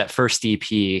 and it was that first EP,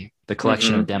 the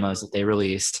collection of demos that they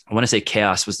released. I want to say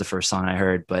Chaos was the first song I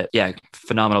heard, but yeah,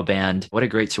 phenomenal band. What a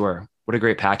great tour. What a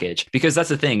great package. Because that's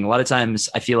the thing. A lot of times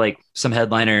I feel like some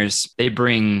headliners, they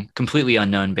bring completely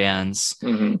unknown bands,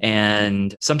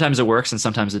 and sometimes it works and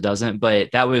sometimes it doesn't. But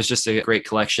that was just a great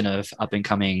collection of up and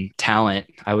coming talent,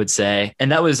 I would say.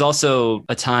 And that was also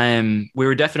a time we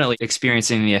were definitely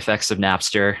experiencing the effects of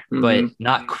Napster, but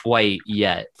not quite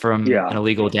yet from an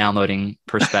illegal downloading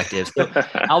perspective. So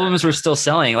albums were still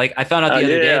selling. Like I found out the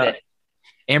other day that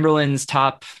Anberlin's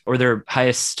top or their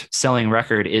highest selling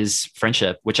record is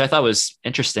Friendship, which I thought was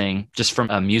interesting just from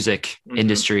a music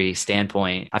industry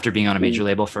standpoint after being on a major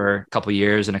label for a couple of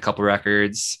years and a couple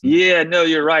records. Yeah, no,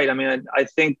 you're right. I mean, I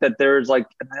think that there's like,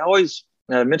 and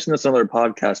I mentioned this on other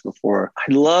podcasts before,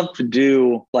 I'd love to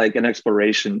do like an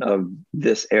exploration of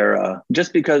this era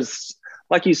just because,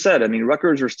 like you said, I mean,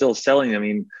 records are still selling. I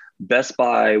mean, Best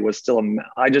Buy was still,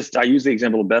 I use the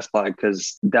example of Best Buy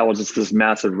because that was just this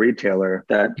massive retailer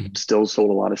that still sold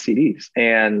a lot of CDs.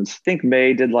 And I think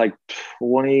May did like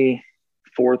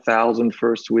 24,000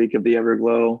 first week of the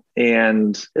Everglow.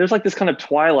 And there's like this kind of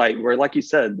twilight where, like you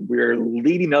said, we're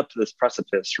leading up to this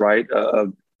precipice, right?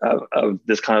 Of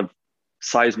this kind of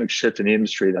seismic shift in the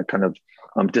industry that kind of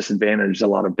disadvantaged a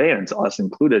lot of bands, us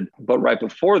included. But right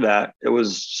before that,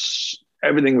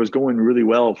 everything was going really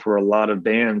well for a lot of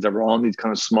bands that were on these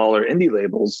kind of smaller indie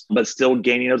labels, but still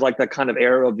gaining. It was like that kind of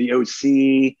era of the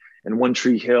OC and One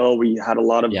Tree Hill. We had a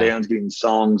lot of bands getting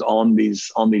songs on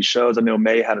these shows. I know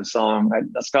May had a song.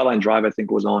 Skyline Drive, I think,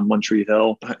 was on One Tree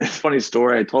Hill. It's a funny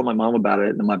story. I told my mom about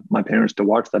it and my parents to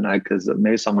watch that night because the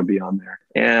May song would be on there.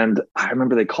 And I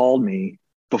remember they called me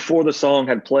before the song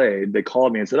had played. They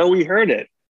called me and said, "Oh, we heard it."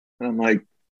 And I'm like,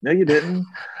 "No, you didn't."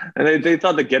 And they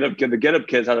thought the Get Up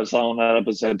Kids had a song on that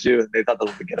episode too. And they thought that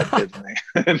was the Get Up Kids,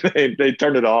 and they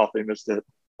turned it off. They missed it.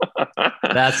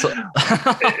 That's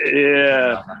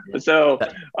yeah. So,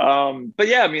 but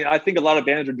yeah, I mean, I think a lot of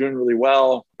bands are doing really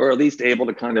well, or at least able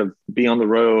to kind of be on the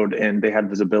road, and they had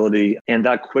visibility, and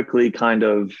that quickly kind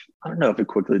of, I don't know if it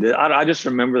quickly did. I just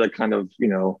remember that kind of,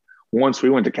 once we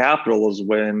went to Capitol was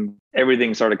when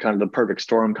everything started kind of, the perfect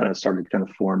storm kind of started kind of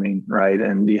forming, right?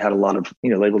 And you had a lot of,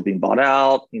 labels being bought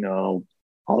out,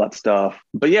 all that stuff.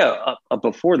 But yeah, up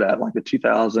before that, like the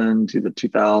 2000 to the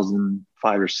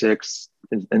 2005 or 6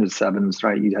 into the 7s,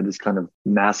 right? You had this kind of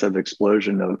massive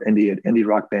explosion of indie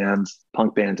rock bands,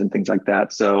 punk bands, and things like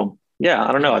that. So yeah,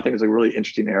 I don't know. I think it's a really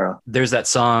interesting era. There's that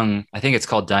song, I think it's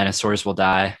called Dinosaurs Will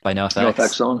Die by NoFX. NoFX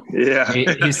song. Yeah.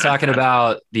 He's talking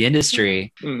about the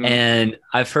industry. And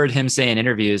I've heard him say in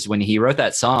interviews when he wrote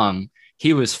that song,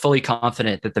 he was fully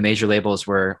confident that the major labels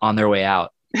were on their way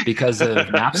out because of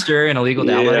Napster and illegal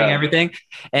downloading and everything.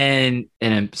 And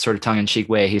in a sort of tongue-in-cheek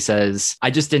way, he says, I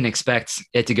just didn't expect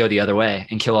it to go the other way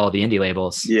and kill all the indie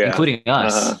labels, including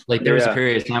us. Like there was a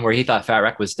period of time where he thought Fat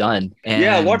Wreck was done.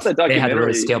 And watch that documentary. They had to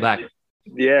really scale back.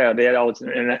 Yeah, they had all its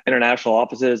international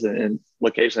offices and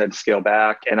locations had to scale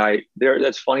back. And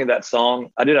that's funny, that song.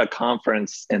 I did a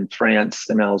conference in France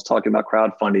and I was talking about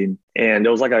crowdfunding. And it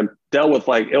was like I dealt with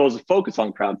it was a focus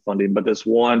on crowdfunding, but this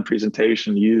one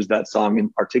presentation used that song in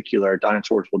particular,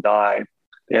 Dinosaurs Will Die.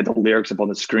 They had the lyrics up on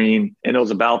the screen and it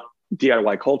was about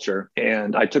DIY culture.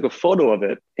 And I took a photo of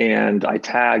it and I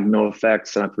tagged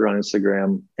NoFX and I put it on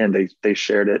Instagram and they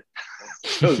shared it.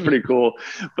 It was pretty cool.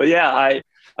 But yeah, I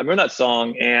remember that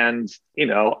song and,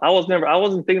 I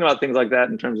wasn't thinking about things like that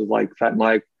in terms of like Fat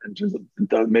Mike, in terms of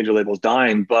the major labels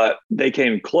dying, but they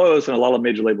came close and a lot of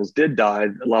major labels did die.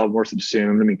 A lot of them were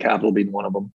subsumed. I mean, Capitol being one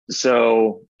of them.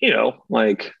 So,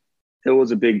 it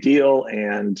was a big deal.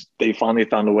 And they finally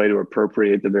found a way to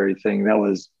appropriate the very thing that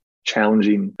was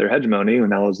challenging their hegemony.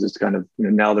 And that was just kind of,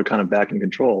 now they're kind of back in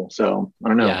control. So I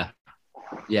don't know. Yeah.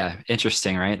 Yeah.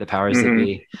 Interesting, right? The powers that Mhm.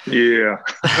 be. Yeah.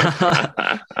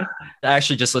 I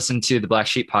actually just listened to the Black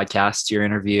Sheep podcast, your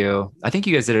interview. I think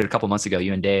you guys did it a couple months ago,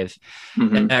 you and Dave.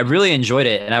 Mhm. And I really enjoyed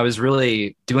it. And I was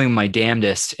really doing my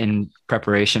damnedest in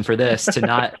preparation for this to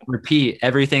not repeat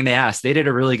everything they asked. They did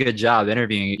a really good job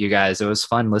interviewing you guys. It was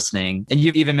fun listening. And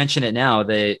you've even mentioned it now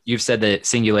that you've said that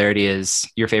Singularity is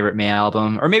your favorite May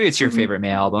album, or maybe it's your Mhm. favorite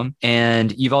May album.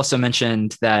 And you've also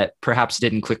mentioned that perhaps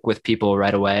didn't click with people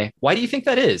right away. Why do you think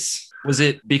that is? Was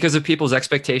it because of people's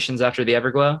expectations after the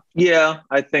Everglow? Yeah,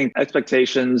 I think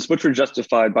expectations, which were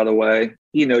justified, by the way.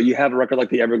 You have a record like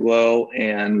the Everglow,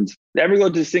 and the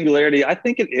Everglow to Singularity, I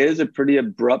think it is a pretty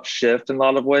abrupt shift in a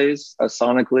lot of ways,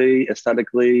 sonically,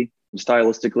 aesthetically,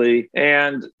 stylistically.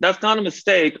 And that's not a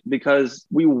mistake because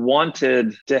we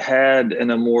wanted to head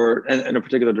in a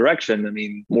particular direction. I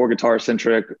mean, more guitar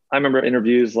centric. I remember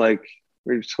interviews like,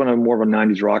 we just wanted more of a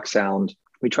 90s rock sound.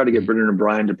 We tried to get Brendan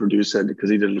O'Brien to produce it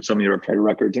because he did so many Repetitive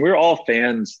records. And we were all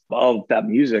fans of that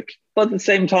music. But at the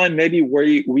same time, maybe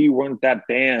we weren't that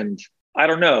band. I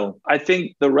don't know. I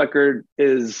think the record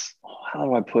is, how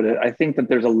do I put it? I think that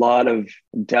there's a lot of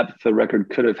depth the record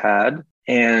could have had,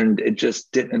 and it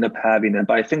just didn't end up having it.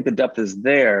 But I think the depth is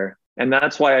there. And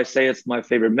that's why I say it's my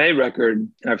favorite May record.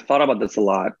 And I've thought about this a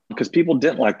lot because people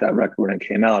didn't like that record when it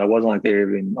came out. It wasn't like they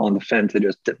were even on the fence. They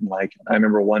just didn't like it. I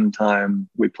remember one time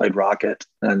we played Rocket,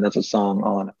 and that's a song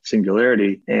on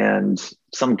Singularity. And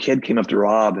some kid came up to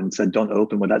Rob and said, "Don't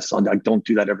open with that song. Like, don't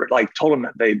do that ever." Like, told him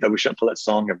that we shouldn't play that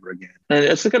song ever again. And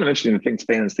it's kind of interesting to think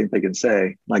fans think they can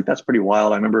say. Like, that's pretty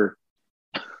wild. I remember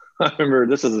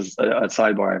this is a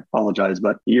sidebar. I apologize,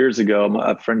 but years ago,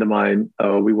 a friend of mine,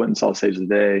 we went and saw Saves the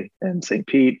Day in St.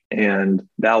 Pete, and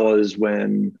that was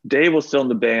when Dave was still in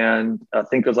the band. I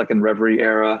think it was like in Reverie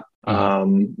era,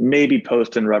 maybe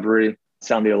post in Reverie,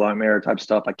 Sound the Alarm era type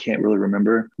stuff. I can't really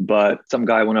remember, but some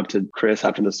guy went up to Chris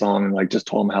after the song and like just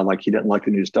told him how like he didn't like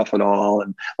the new stuff at all,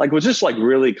 and like was just like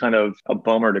really kind of a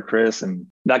bummer to Chris, and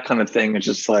that kind of thing. It's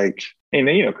just like. And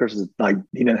Chris is like,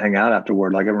 he didn't hang out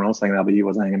afterward like everyone else hanging out, but he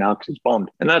wasn't hanging out because he's bummed.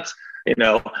 And that's,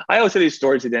 I always say these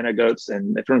stories, the anecdotes,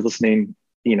 and if anyone's listening,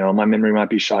 my memory might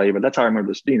be shoddy, but that's how I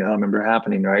remember this, I remember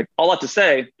happening, right? All that to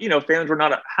say, fans were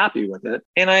not happy with it.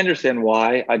 And I understand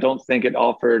why. I don't think it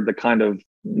offered the kind of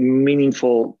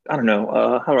meaningful, I don't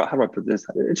know, how do I put this?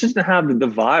 It just didn't have the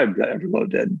vibe that Everglow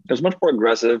did. It was much more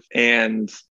aggressive, and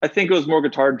I think it was more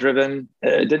guitar driven.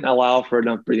 It didn't allow for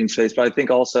enough breathing space, but I think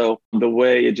also the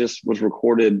way it just was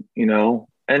recorded,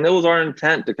 and it was our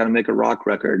intent to kind of make a rock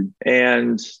record.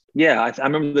 And yeah, I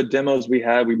remember the demos we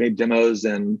had. We made demos,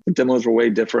 and the demos were way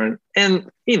different. And,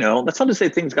 that's not to say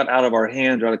things got out of our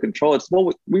hands or out of control. It's,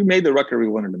 we made the record we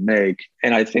wanted to make.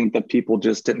 And I think that people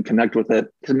just didn't connect with it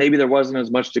because maybe there wasn't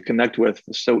as much to connect with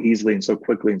so easily and so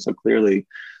quickly and so clearly.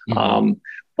 Mm-hmm.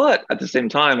 But at the same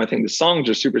time, I think the songs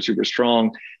are super, super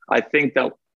strong. I think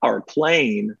that our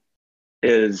playing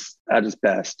is at its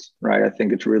best, right? I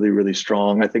think it's really, really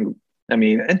strong.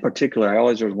 In particular, I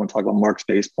always want to talk about Mark's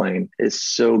bass playing is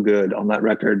so good on that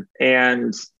record.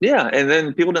 And yeah, and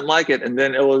then people didn't like it. And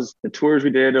then it was the tours we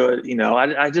did,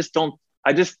 I just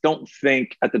don't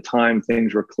think at the time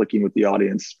things were clicking with the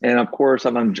audience. And of course,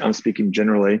 I'm speaking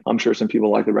generally. I'm sure some people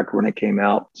liked the record when it came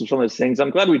out. So some of those things,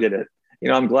 I'm glad we did it.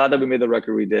 I'm glad that we made the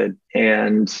record we did.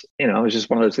 And, it was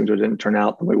just one of those things that didn't turn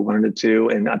out the way we wanted it to.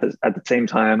 And at the same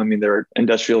time, there are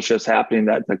industrial shifts happening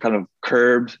that kind of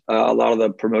curbed a lot of the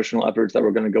promotional efforts that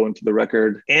were going to go into the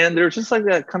record. And there's just like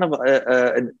a kind of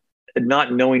a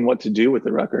not knowing what to do with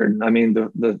the record.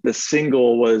 The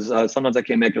single was Sometimes I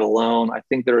Can't Make It Alone. I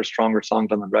think there are stronger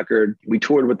songs on the record. We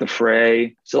toured with The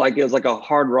Fray. So like it was like a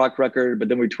hard rock record, but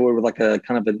then we toured with like a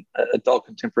kind of an adult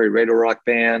contemporary radio rock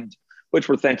band, which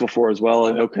we're thankful for as well.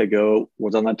 And OK Go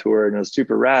was on that tour and it was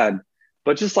super rad.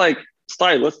 But just like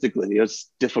stylistically, it's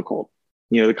difficult,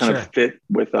 to kind of fit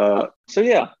with. So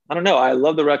yeah, I don't know. I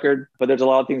love the record, but there's a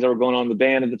lot of things that were going on in the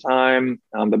band at the time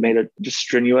that made it just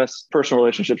strenuous. Personal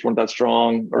relationships weren't that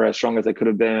strong or as strong as they could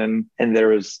have been. And there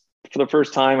was, for the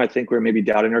first time, I think we were maybe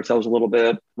doubting ourselves a little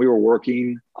bit. We were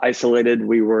working isolated.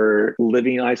 We were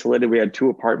living isolated. We had 2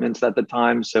 apartments at the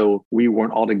time, so we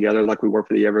weren't all together like we were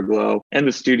for the Everglow. In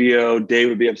the studio, Dave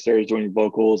would be upstairs doing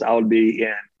vocals. I would be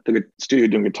in the studio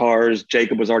doing guitars.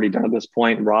 Jacob was already done at this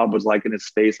point. Rob was like in his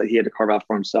space that he had to carve out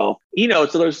for himself. So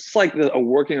there's just like a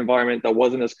working environment that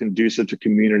wasn't as conducive to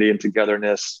community and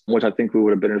togetherness, which I think we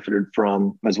would have benefited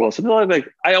from as well. So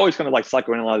like I always kind of like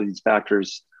psychoanalyze these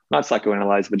factors not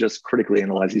psychoanalyze, but just critically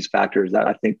analyze these factors that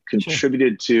I think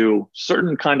contributed to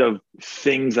certain kind of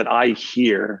things that I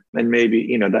hear, and maybe,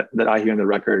 you know, that I hear in the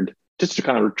record, just to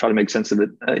kind of try to make sense of it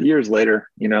years later,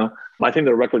 you know. I think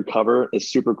the record cover is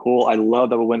super cool. I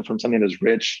love that we went from something as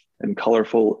rich and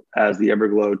colorful as the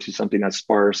Everglow to something as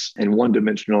sparse and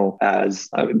one-dimensional as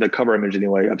the cover image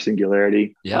anyway of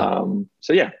Singularity. Yeah.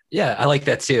 So yeah. Yeah, I like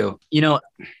that too. You know,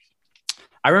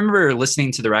 I remember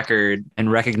listening to the record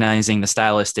and recognizing the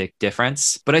stylistic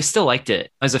difference, but I still liked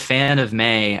it. As a fan of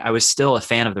May, I was still a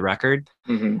fan of the record.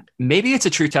 Mm-hmm. Maybe it's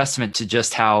a true testament to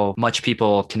just how much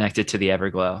people connected to the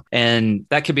Everglow. And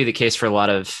that could be the case for a lot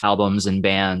of albums and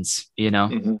bands, you know.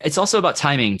 Mm-hmm. It's also about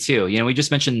timing too. You know, we just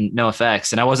mentioned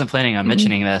NoFX, and I wasn't planning on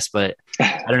mentioning this, but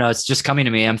I don't know, it's just coming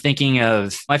to me. I'm thinking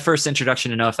of my first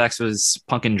introduction to NoFX was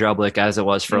Punk in Drublic, as it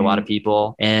was for a lot of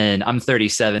people. And I'm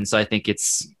 37, so I think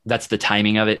that's the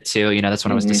timing of it too. You know, that's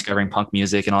when I was discovering punk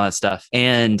music and all that stuff.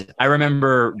 And I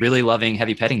remember really loving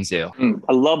Heavy Petting Zoo.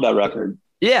 I love that record.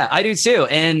 Yeah, I do too.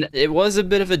 And it was a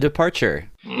bit of a departure.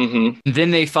 Mm-hmm. Then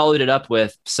they followed it up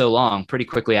with So Long pretty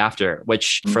quickly after,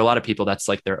 which for a lot of people, that's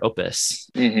like their opus,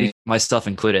 myself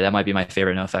included. That might be my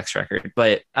favorite NoFX record.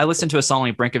 But I listened to a song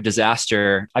like Brink of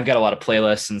Disaster. I've got a lot of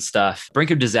playlists and stuff. Brink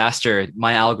of Disaster,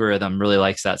 my algorithm really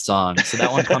likes that song. So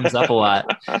that one comes up a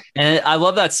lot. And I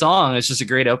love that song. It's just a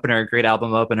great opener, great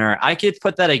album opener. I could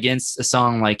put that against a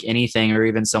song like Anything or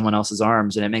even Someone Else's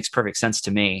Arms, and it makes perfect sense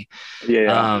to me.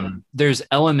 Yeah. There's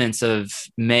elements of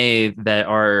May that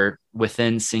are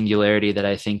within Singularity that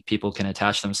I think people can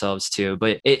attach themselves to,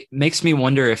 but it makes me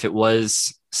wonder if it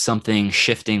was something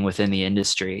shifting within the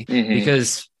industry,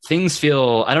 because things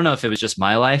feel, I don't know if it was just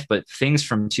my life, but things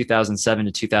from 2007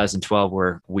 to 2012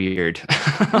 were weird.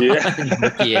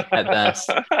 At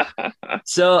best.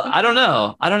 So I don't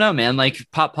know, man. Like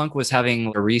pop punk was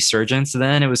having a resurgence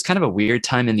then. It was kind of a weird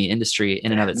time in the industry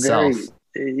in and of itself.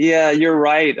 Yeah, you're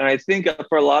right. And I think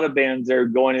for a lot of bands, they're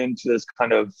going into this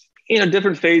kind of, you know,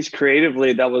 different phase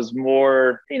creatively that was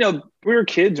more, you know, we were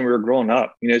kids and we were growing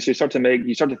up, you know, so you start to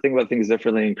think about things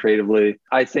differently and creatively.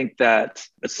 I think that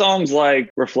songs like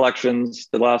Reflections,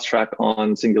 the last track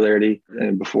on Singularity,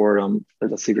 and before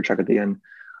there's a secret track at the end,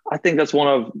 I think that's one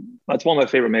of my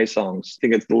favorite May songs. I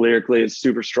think it's lyrically, it's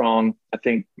super strong. I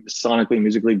think sonically,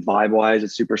 musically, vibe-wise,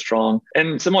 it's super strong.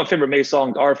 And some of my favorite May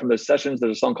songs are from the sessions.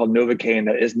 There's a song called Novocaine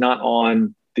that is not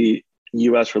on the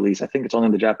US release. I think it's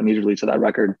on the Japanese release of that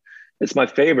record. It's my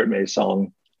favorite May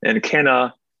song. And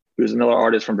Kenna, who's another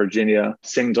artist from Virginia,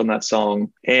 sings on that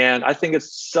song. And I think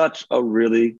it's such a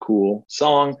really cool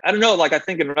song. I don't know, like I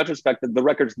think in retrospect that the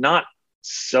record's not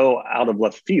so out of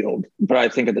left field, but I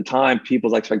think at the time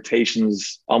people's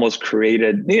expectations almost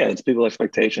created, it's people's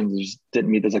expectations just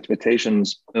didn't meet those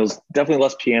expectations. It was definitely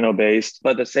less piano based,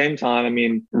 but at the same time, I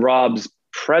mean, Rob's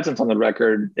presence on the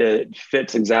record, it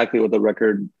fits exactly what the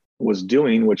record was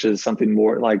doing, which is something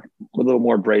more like a little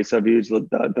more abrasive. He used the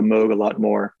Moog a lot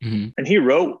more. And he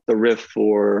wrote the riff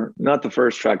for not the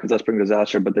first track, because that's Brink of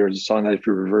Disaster, but there was a song that if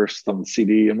you reversed on the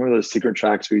CD, and one of those secret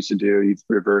tracks we used to do, you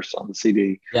reverse on the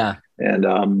CD. Yeah.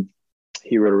 And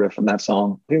he wrote a riff on that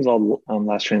song. I think it was all on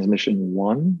Last Transmission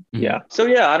 1. Yeah. So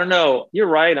yeah, I don't know. You're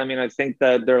right. I mean, I think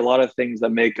that there are a lot of things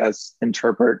that make us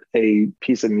interpret a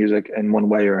piece of music in one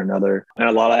way or another. And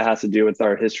a lot of that has to do with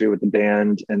our history with the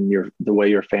band and the way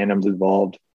your fandom's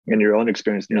evolved and your own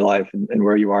experience in your life and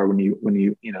where you are when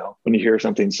you hear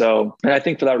something. So, and I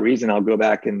think for that reason, I'll go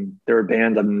back, and there are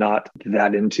bands I'm not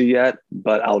that into yet,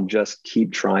 but I'll just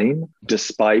keep trying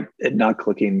despite it not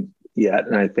clicking yet.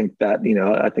 And I think that,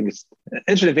 I think it's an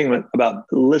interesting thing about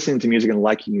listening to music and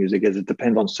liking music is it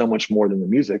depends on so much more than the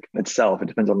music itself. It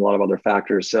depends on a lot of other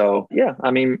factors. So yeah,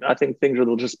 I mean, I think things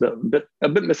are just a bit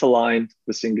misaligned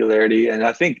with Singularity. And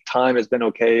I think time has been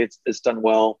okay. It's done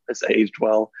well. It's aged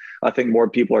well. I think more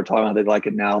people are talking about they like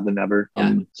it now than ever.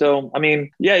 Yeah. So, I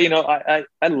mean, yeah,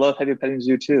 I love Heavy Petting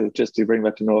Zoo too, just to bring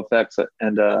back to NoFX.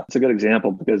 And it's a good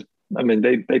example because I mean,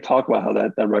 they talk about how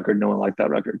that record, no one liked that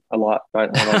record a lot, right?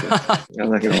 I'm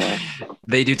not gonna lie.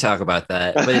 They do talk about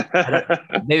that,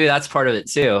 but maybe that's part of it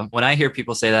too. When I hear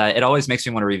people say that, it always makes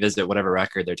me want to revisit whatever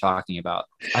record they're talking about.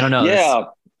 I don't know. Yeah,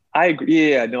 I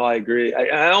agree. Yeah, no, I agree.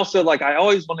 I also I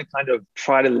always want to kind of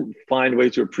try to find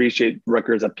ways to appreciate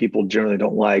records that people generally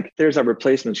don't like. There's a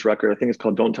Replacements record. I think it's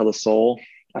called "Don't Tell the Soul."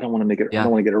 I don't want to get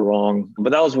it wrong,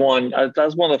 but that was one of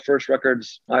the first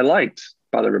records I liked.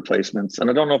 by the Replacements. And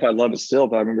I don't know if I love it still,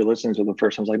 but I remember listening to it the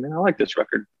first time. I was like, man, I like this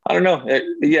record. I don't know.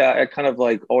 I kind of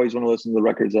like always want to listen to the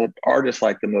records that artists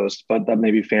like the most, but that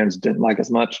maybe fans didn't like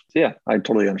as much. So yeah, I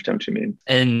totally understand what you mean.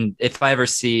 And if I ever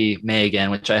see May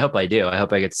again, which I hope I do, I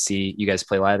hope I get to see you guys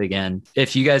play live again.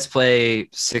 If you guys play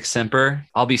Sic Semper,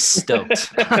 I'll be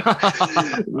stoked.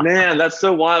 Man, that's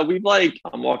so wild.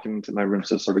 I'm walking into my room,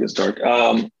 so sorry it gets dark.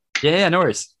 Yeah, no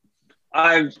worries.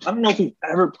 I don't know if we've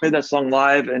ever played that song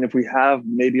live, and if we have,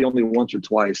 maybe only once or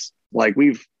twice. Like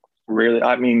we've really,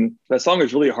 I mean, that song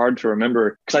is really hard to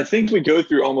remember because I think we go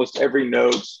through almost every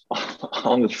note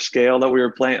on the scale that we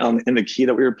were playing in the key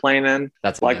that we were playing in.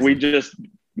 That's like amazing.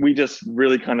 we just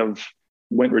really kind of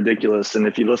went ridiculous. And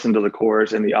if you listen to the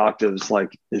chorus and the octaves,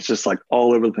 like it's just like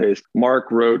all over the place. Mark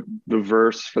wrote the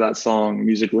verse for that song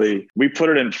musically. We put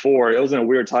it in 4. It was in a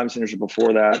weird time signature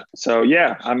before that. So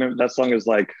yeah, I mean, that song is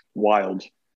like wild.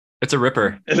 It's a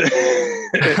ripper.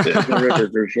 It's a ripper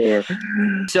for sure.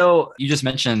 So you just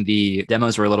mentioned the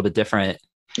demos were a little bit different.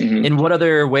 Mm-hmm. In what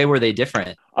other way were they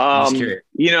different? I'm just curious.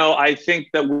 I think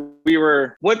that we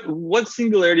were what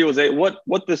Singularity was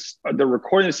the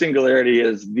recording Singularity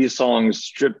is these songs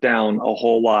stripped down a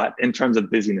whole lot in terms of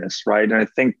busyness, right? And I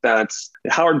think that's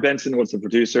Howard Benson was the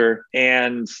producer,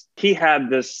 and he had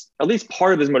this, at least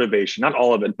part of his motivation, not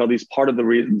all of it, but at least part of the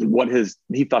reason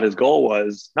he thought his goal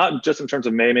was, not just in terms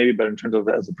of May maybe, but in terms of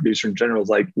as a producer in general, is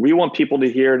like, we want people to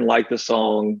hear and like the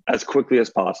song as quickly as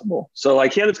possible. So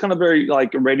like he had this kind of very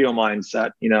like radio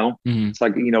mindset, Mm-hmm. It's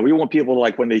like, we want people to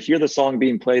like, when they hear the song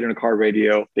being played in a car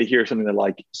radio, they hear something they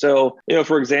like. So,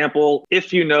 for example,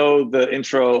 if you know the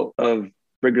intro of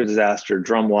Brig of Disaster,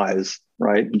 drum wise,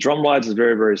 right? Drum wise is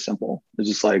very, very simple. It's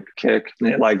just like kick, and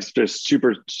it like just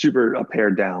super, super a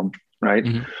pared down, right?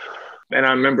 Mm-hmm. And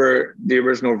I remember the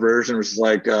original version was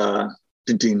like,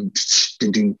 ding, ding,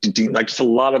 ding, ding, like just a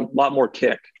lot more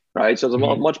kick. Right. So it's a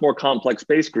much more complex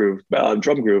bass groove,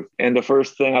 drum groove. And the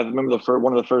first thing I remember,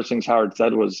 one of the first things Howard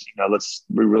said was,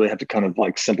 we really have to kind of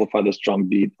like simplify this drum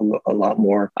beat a lot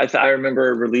more. I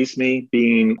remember Release Me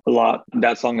being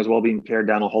that song as well, being pared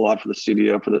down a whole lot for the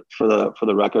studio, for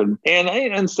the record.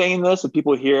 And saying this, if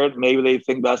people hear it, maybe they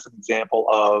think that's an example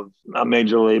of a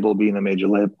major label being a major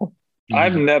label.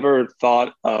 I've never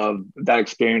thought of that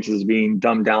experience as being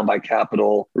dumbed down by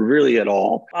Capitol really at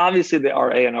all. Obviously,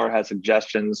 our A&R has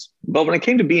suggestions, but when it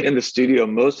came to being in the studio,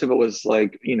 most of it was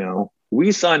like,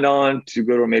 we signed on to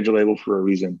go to a major label for a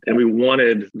reason, and we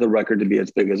wanted the record to be as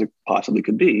big as it possibly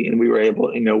could be. And we were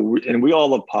able, and we all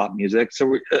love pop music.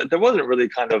 So there wasn't really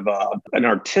kind of an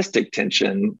artistic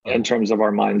tension in terms of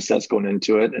our mindsets going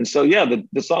into it. And so, yeah,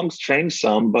 the songs changed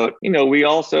some, but, we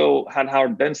also had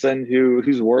Howard Benson,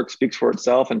 whose work speaks for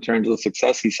itself in terms of the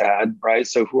success he's had, right?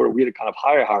 So who are we to kind of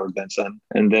hire Howard Benson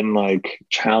and then like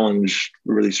challenge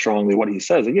really strongly what he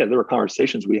says? And yeah, there were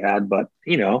conversations we had, but,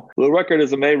 the record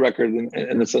is a May record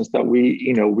in the sense that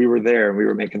we were there and we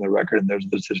were making the record and there's a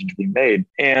decision to be made.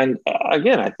 And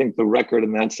again, I think the record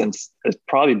in that sense is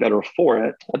probably better for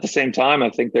it. At the same time, I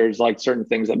think there's like certain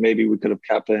things that maybe we could have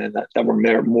kept in that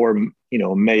were more,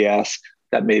 May-esque,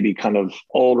 that maybe kind of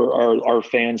older, our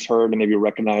fans heard and maybe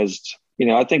recognized.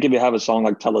 I think if you have a song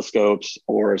like Telescopes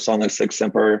or a song like Sic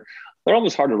Semper, they're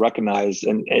almost hard to recognize.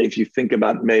 And if you think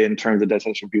about May in terms of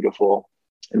Destination Beautiful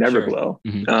and Everglow. Sure.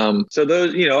 Mm-hmm. So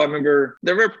those, I remember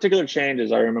there were particular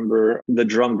changes. I remember the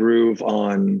drum groove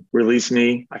on Release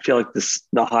Me. I feel like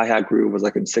the hi-hat groove was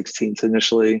like in 16ths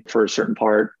initially for a certain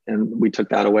part, and we took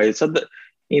that away. So that,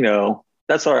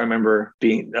 that's how I remember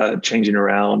being changing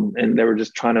around, and they were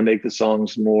just trying to make the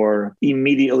songs more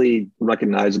immediately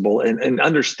recognizable and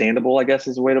understandable, I guess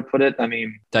is a way to put it. I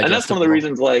mean, and that's one of the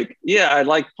reasons, like, I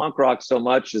like punk rock so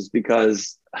much is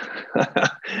because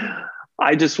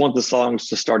I just want the songs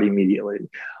to start immediately.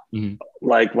 Mm-hmm.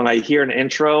 Like when I hear an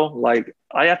intro, like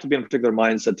I have to be in a particular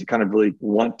mindset to kind of really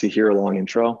want to hear a long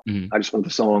intro. Mm-hmm. I just want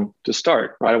the song to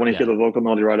start, right? I want to hear the vocal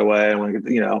melody right away. I want to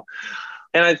get,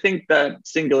 and I think that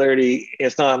Singularity,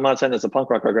 I'm not saying it's a punk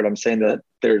rock record. I'm saying that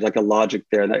there's like a logic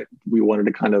there that we wanted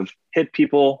to kind of hit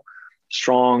people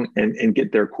strong and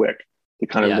get there quick to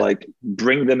kind of like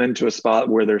bring them into a spot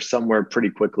where they're somewhere pretty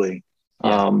quickly.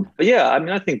 But I mean,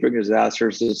 I think Brig of Disaster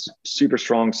is a super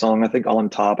strong song. I think On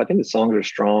Top, I think the songs are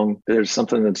strong. There's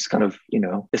something that's kind of,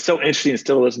 it's so interesting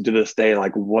still to listen to this day.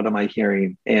 Like, what am I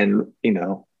hearing? And,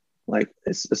 like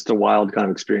it's the wild kind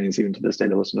of experience even to this day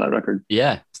to listen to that record.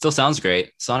 Yeah. Still sounds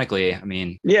great. Sonically, I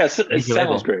mean. Yeah, it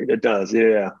sounds great. It does.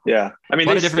 Yeah. I mean, a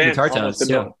lot of different guitar tones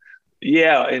too.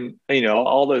 Yeah. And,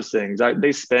 all those things.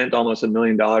 They spent almost $1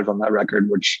 million on that record,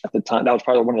 which at the time, that was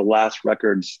probably one of the last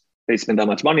records they spent that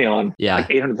much money on. Yeah. Like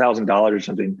 $800,000 or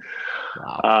something.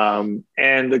 Wow.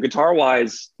 And the guitar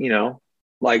wise,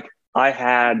 like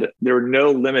there were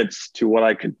no limits to what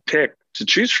I could pick to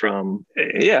choose from.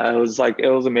 Yeah, it was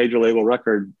a major label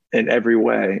record in every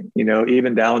way,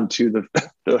 even down to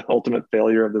the ultimate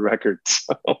failure of the record.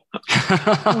 So.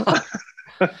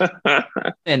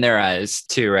 In their eyes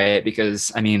too, right?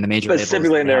 Because I mean, the major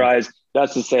specifically in their eyes,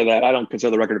 that's to say that I don't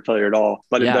consider the record a failure at all,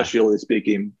 but industrially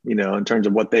speaking, in terms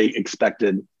of what they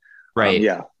expected. Right.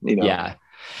 Yeah.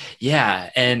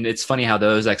 And it's funny how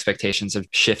those expectations have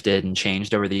shifted and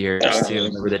changed over the years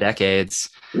too, over the decades.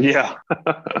 Yeah.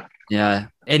 Yeah.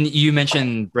 And you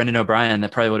mentioned Brendan O'Brien.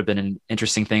 That probably would have been an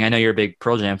interesting thing. I know you're a big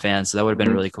Pearl Jam fan, so that would have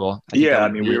been really cool. I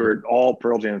mean, we were all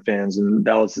Pearl Jam fans, and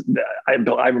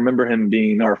I remember him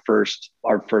being our first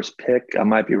pick. I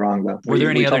might be wrong though. Were there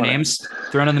any other names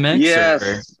thrown in the mix?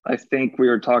 Yes. I think we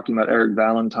were talking about Eric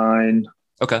Valentine.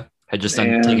 Okay. Had just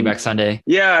done Taking Back Sunday.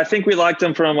 Yeah, I think we liked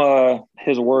him from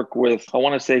his work with, I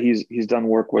want to say he's done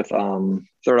work with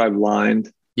Third Eye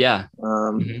Blind. Yeah.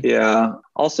 Yeah.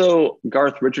 Also,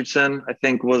 Garth Richardson, I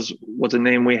think was a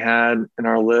name we had in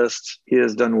our list. He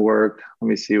has done work. Let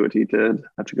me see what he did. I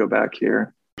have to go back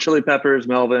here. Chili Peppers,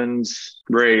 Melvins,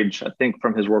 Rage, I think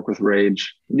from his work with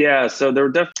Rage. Yeah, so there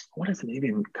were definitely, what is it,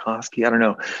 maybe Koski? I don't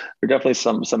know. There were definitely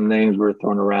some names were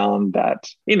thrown around that,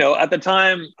 at the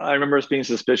time, I remember us being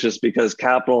suspicious because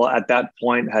Capitol at that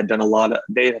point had done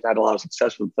they had had a lot of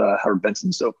success with Howard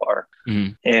Benson so far.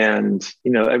 Mm-hmm. And,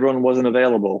 everyone wasn't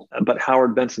available, but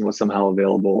Howard Benson was somehow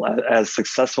available. As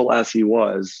successful as he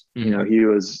was, he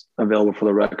was available for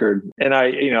the record. And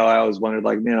I always wondered,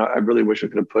 I really wish we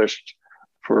could have pushed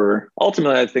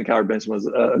ultimately, I think Howard Benson was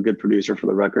a good producer for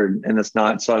the record, and it's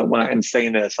not. So when I'm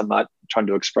saying this, I'm not trying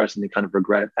to express any kind of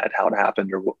regret at how it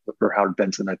happened or for Howard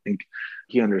Benson. I think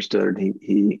he understood.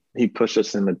 He pushed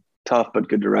us in a tough but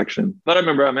good direction. But I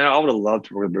remember, I would have loved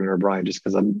to work with Brendan O'Brien just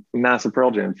because I'm a massive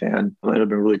Pearl Jam fan. It would have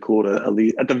been really cool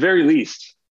to at the very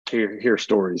least hear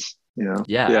stories.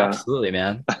 Yeah, absolutely,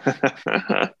 man.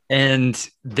 And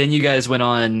then you guys went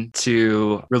on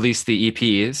to release the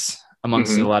EPs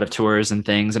amongst a lot of tours and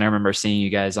things. And I remember seeing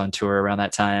you guys on tour around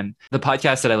that time. The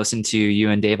podcast that I listened to you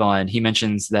and Dave on, he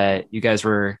mentions that you guys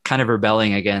were kind of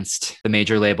rebelling against the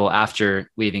major label after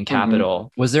leaving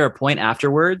Capitol. Was there a point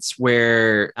afterwards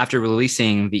where after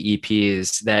releasing the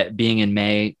EPs that being in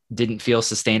May didn't feel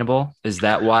sustainable? Is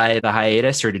that why the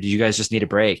hiatus, or did you guys just need a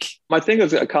break? I think it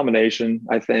was a combination.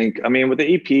 With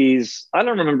the EPs, I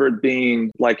don't remember it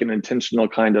being like an intentional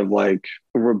kind of like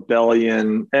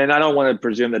rebellion. And I don't want to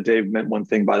presume that Dave meant one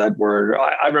thing by that word.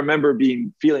 I remember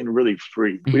feeling really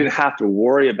free. We didn't have to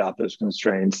worry about those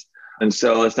constraints. And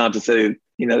so it's not to say,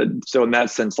 so in that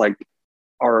sense, like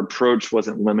our approach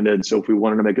wasn't limited. So if we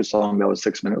wanted to make a song that was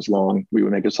 6 minutes long, we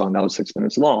would make a song that was 6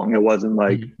 minutes long. It wasn't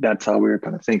like that's how we were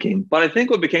kind of thinking. But I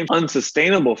think what became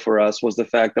unsustainable for us was the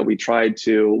fact that we tried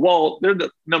to, there's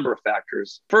a number of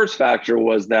factors. First factor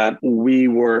was that we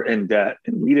were in debt,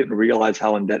 and we didn't realize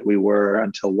how in debt we were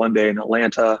until one day in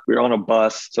Atlanta. We were on a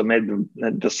bus, so it made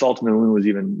the Salt and the Moon was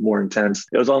even more intense.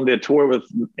 It was on the tour with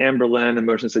Amberlin and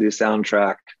Motion City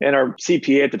Soundtrack. And our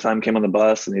CPA at the time came on the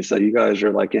bus and he said, you guys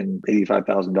are like in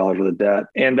 $85,000 worth of debt.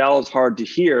 And that was hard to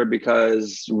hear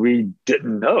because we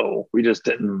didn't know. We just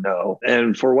didn't know.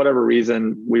 And for whatever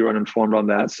reason, we were uninformed on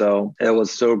that. So it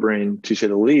was sobering to say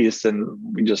the least. And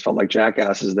we just felt like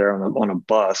jackasses there on a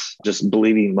bus, just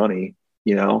bleeding money.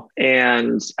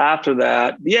 And after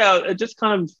that, it just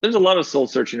kind of, there's a lot of soul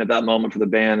searching at that moment for the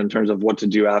band in terms of what to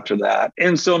do after that.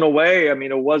 And so in a way,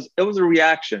 it was a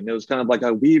reaction. It was kind of like,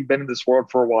 we've been in this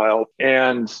world for a while,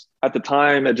 and at the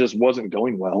time, it just wasn't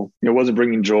going well. It wasn't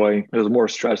bringing joy. It was more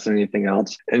stress than anything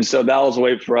else. And so that was a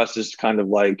way for us just kind of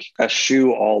like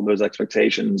eschew all those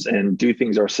expectations and do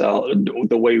things ourselves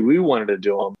the way we wanted to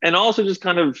do them. And also just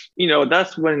kind of,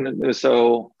 that's when,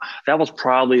 so that was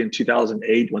probably in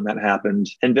 2008 when that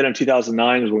happened. And then in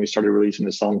 2009 was when we started releasing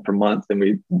the song per month. And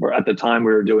we were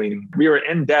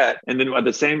in debt. And then at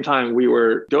the same time, we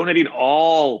were donating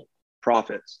all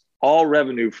profits, all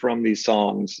revenue from these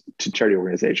songs to charity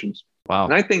organizations. Wow.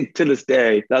 And I think to this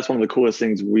day, that's one of the coolest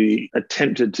things we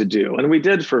attempted to do. And we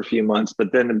did for a few months,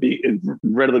 but then it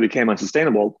readily became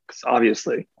unsustainable because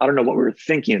obviously, I don't know what we were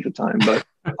thinking at the time, but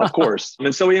of course.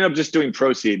 And so we ended up just doing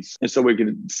proceeds. And so we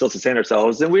could still sustain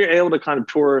ourselves. And we were able to kind of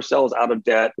tour ourselves out of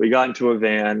debt. We got into a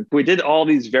van. We did all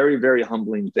these very, very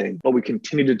humbling things, but we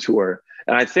continued to tour.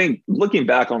 And I think looking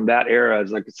back on that era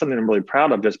is like something I'm really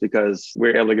proud of, just because we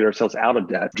were able to get ourselves out of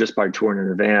debt just by touring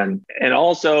in a van. And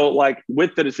also like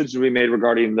with the decisions we made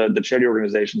regarding the charity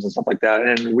organizations and stuff like that.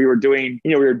 And we were doing,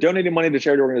 we were donating money to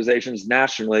charity organizations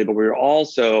nationally, but we were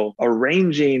also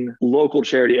arranging local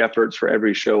charity efforts for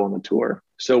every show on the tour.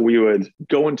 So we would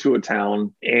go into a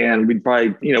town and we'd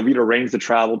probably, we'd arrange the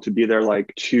travel to be there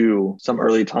like to some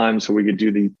early time so we could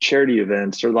do the charity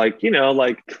events or like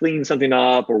clean something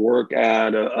up or work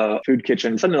at a food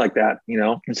kitchen, something like that,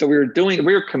 And so we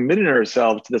were committing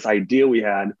ourselves to this idea we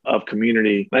had of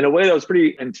community in a way that was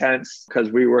pretty intense because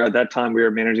at that time, we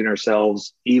were managing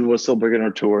ourselves. Eve was still booking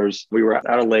our tours. We were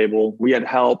at a label. We had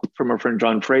help from our friend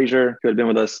John Fraser, who had been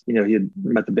with us. He had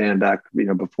met the band back,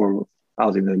 before I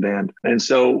was even in the band. And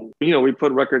so, we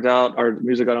put records out, our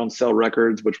music out on Cell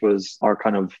Records, which was our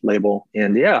kind of label.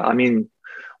 And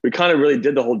we kind of really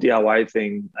did the whole DIY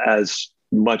thing as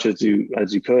much as you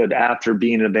could after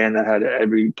being in a band that had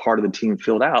every part of the team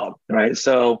filled out. Right.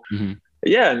 So,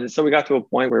 yeah. And so we got to a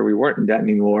point where we weren't in debt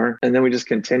anymore. And then we just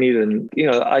continued.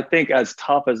 And, I think as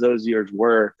tough as those years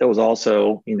were, it was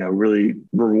also, really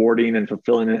rewarding and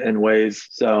fulfilling in ways.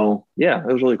 So yeah,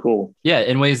 it was really cool. Yeah.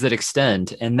 In ways that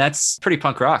extend. And that's pretty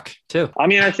punk rock too. I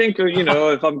mean, I think,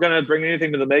 if I'm going to bring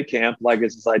anything to the May camp, like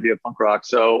it's this idea of punk rock.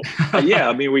 So yeah,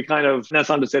 I mean, we kind of, that's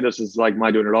not to say this is like my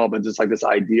doing it all, but just like this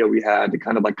idea we had to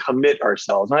kind of like commit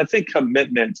ourselves. And I think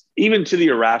commitment, even to the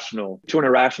irrational, to an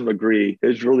irrational degree,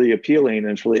 is really appealing. And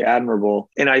it's really admirable.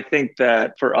 And I think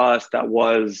that for us, that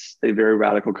was a very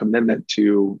radical commitment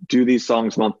to do these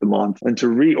songs month to month and to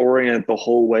reorient the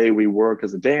whole way we work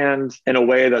as a band in a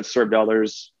way that served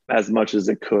others as much as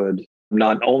it could,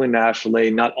 not only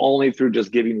nationally, not only through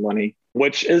just giving money,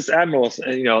 which is admirable.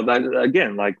 That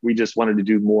again, like we just wanted to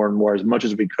do more and more as much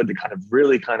as we could to kind of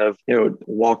really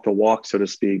walk the walk, so to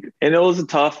speak. And it was a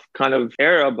tough kind of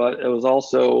era, but it was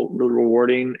also really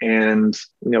rewarding. And,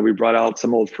 we brought out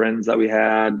some old friends that we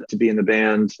had to be in the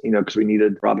band, because we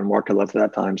needed Rob and Mark had left at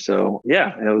that time. So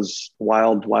yeah, it was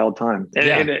wild time.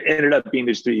 And it ended up being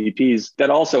these 3 EPs that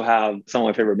also have some of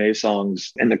my favorite May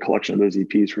songs in the collection of those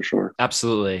EPs for sure.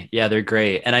 Absolutely. Yeah, they're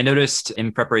great. And I noticed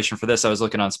in preparation for this, I was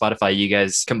looking on Spotify, you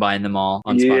guys combined them all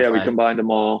on Spotify. Yeah, we combined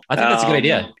them all. I think that's a good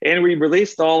idea. And we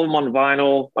released all of them on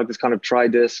vinyl, like this kind of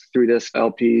 3-disc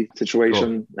LP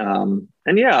situation. Cool.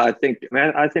 And yeah, I think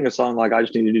a song like I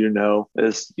Just Need You to Know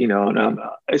is,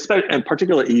 especially in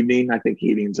particular Evening. I think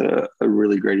Evening's a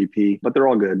really great EP, but they're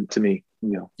all good to me,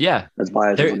 Yeah. As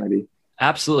biased as it may be.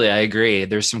 Absolutely. I agree.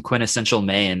 There's some quintessential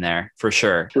May in there for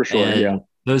sure. For sure. And yeah.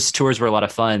 Those tours were a lot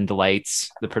of fun. The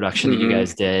lights, the production that you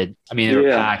guys did. I mean, they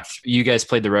were packed. You guys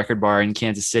played the Record Bar in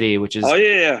Kansas City, which is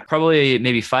probably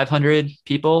maybe 500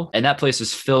 people. And that place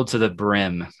was filled to the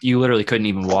brim. You literally couldn't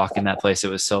even walk in that place. It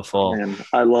was so full. Man,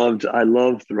 I loved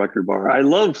the Record Bar. I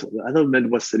love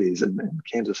Midwest cities and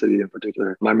Kansas City in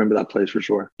particular. I remember that place for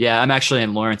sure. Yeah, I'm actually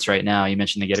in Lawrence right now. You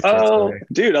mentioned the Get Oh,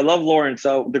 dude, I love Lawrence.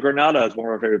 So the Granada is one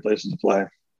of our favorite places to play.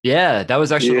 Yeah, that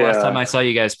was actually the last time I saw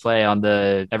you guys play on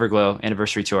the Everglow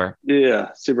anniversary tour. Yeah,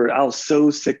 super. I was so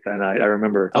sick that night. I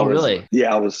remember. Really?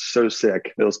 Yeah, I was so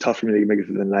sick. It was tough for me to make it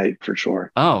through the night for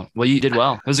sure. Oh, well, you did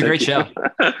well. It was a great show.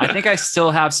 I think I still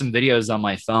have some videos on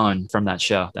my phone from that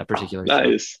show, that particular show.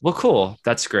 Nice. Well, cool.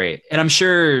 That's great. And I'm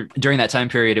sure during that time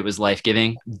period, it was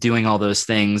life-giving, doing all those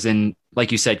things. And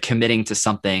like you said, committing to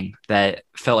something that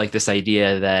felt like this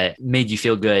idea that made you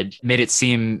feel good, made it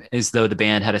seem as though the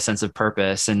band had a sense of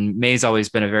purpose. And May's always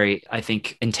been a very, I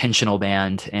think, intentional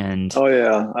band and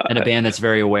and a band that's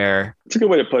very aware. It's a good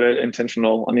way to put it,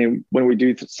 intentional. I mean, when we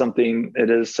do something, it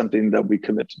is something that we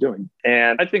commit to doing.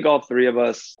 And I think all 3 of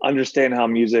us understand how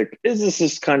music is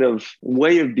this kind of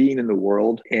way of being in the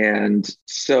world. And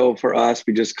so for us,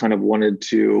 we just kind of wanted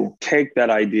to take that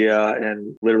idea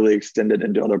and literally extend it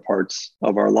into other parts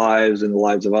of our lives and the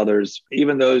lives of others,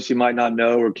 even those who might not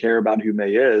know or care about who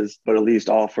May is, but at least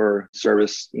offer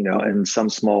service, in some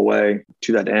small way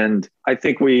to that end. I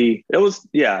think it was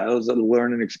a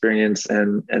learning experience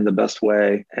and the best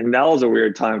way. And that was a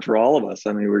weird time for all of us.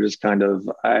 I mean, we're just kind of,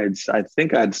 I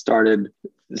think I'd started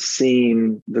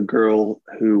seeing the girl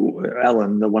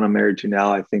Ellen, the one I'm married to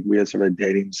now, I think we had started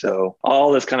dating. So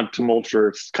all this kind of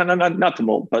tumultuous, kind of not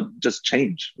tumult, but just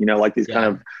change, like these kind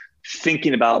of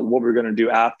thinking about what we're going to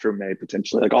do after May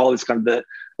potentially, like all this kind of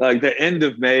the end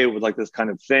of May was like this kind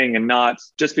of thing, and not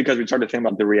just because we started to think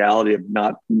about the reality of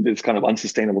not this kind of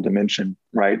unsustainable dimension,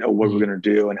 right? Of what we're going to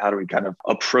do and how do we kind of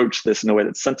approach this in a way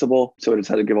that's sensible. So we just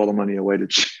had to give all the money away to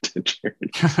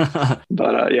charity.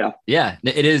 But yeah,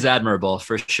 it is admirable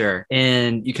for sure.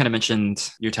 And you kind of mentioned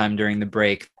your time during the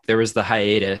break. There was the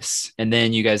hiatus, and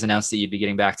then you guys announced that you'd be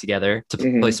getting back together to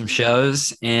play some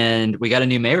shows, and we got a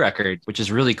new May record, which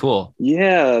is really cool.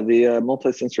 Yeah, the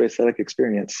Multi-Sensory Aesthetic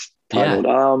Experience titled.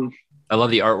 Yeah. I love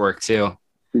the artwork too.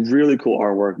 Really cool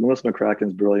artwork. Melissa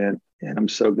McCracken's brilliant, and I'm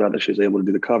so glad that she was able to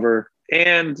do the cover.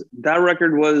 And that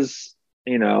record was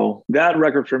that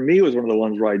record for me was one of the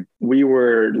ones where we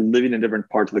were living in different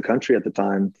parts of the country at the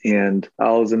time. And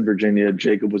I was in Virginia,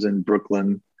 Jacob was in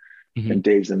Brooklyn, and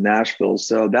Dave's in Nashville.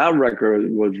 So that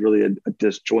record was really a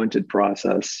disjointed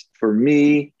process for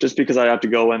me, just because I have to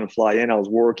go in and fly in. I was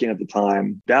working at the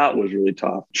time. That was really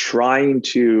tough. Trying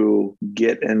to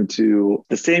get into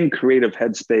the same creative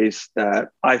headspace that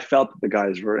I felt that the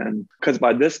guys were in. Because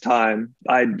by this time,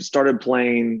 I started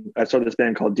this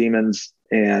band called Demons,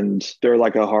 and they're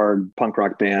like a hard punk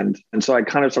rock band. And so I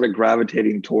kind of started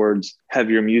gravitating towards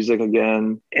heavier music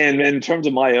again. And in terms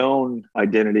of my own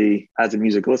identity as a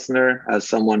music listener, as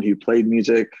someone who played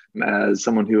music, as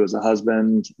someone who was a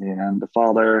husband and a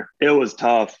father, it was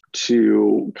tough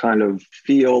to kind of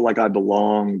feel like I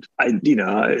belonged.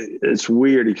 It's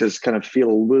weird because kind of feel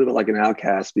a little bit like an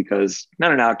outcast, because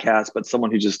not an outcast, but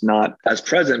someone who's just not as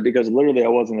present, because literally I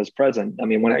wasn't as present. I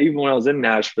mean, even when I was in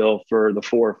Nashville for the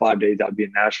 4 or 5 days I'd be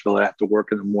in Nashville, I have to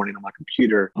work in the morning on my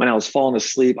computer. When I was falling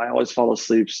asleep, I always fall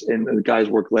asleep and the guys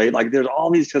work late. Like there's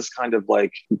all these just kind of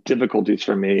like difficulties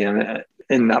for me. And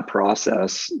in that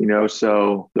process,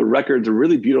 so the record's a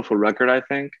really beautiful record, I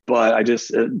think, but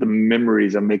the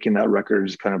memories of making that record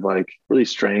is kind of like really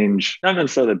strange, not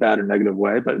necessarily a bad or negative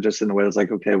way, but just in a way that's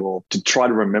like, okay, well, to try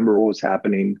to remember what was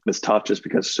happening was tough just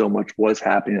because so much was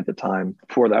happening at the time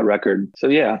for that record. So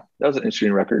yeah, that was an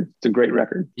interesting record. It's a great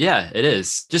record. Yeah, it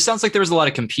is. Just sounds like there was a lot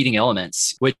of competing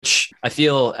elements, which I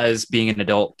feel as being an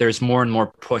adult, there's more and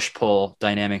more push-pull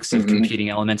dynamics of competing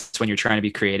elements when you're trying to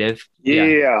be creative.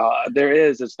 Yeah, there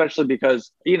is, especially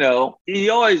because,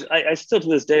 I still to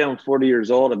this day, I'm 40 years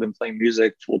old. I've been playing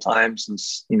music full time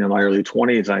since, my early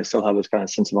 20s. And I still have this kind of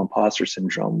sense of imposter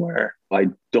syndrome where I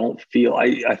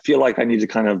feel like I need to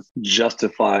kind of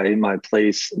justify my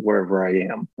place wherever I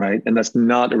am. Right. And that's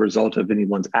not a result of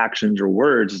anyone's actions or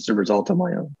words. It's a result of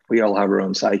my own. We all have our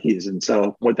own psyches. And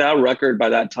so with that record, by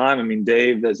that time, I mean,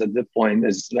 Dave is at this point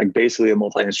is like basically a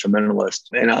multi-instrumentalist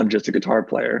and I'm just a guitar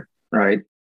player. Right.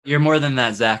 You're more than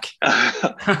that, Zach.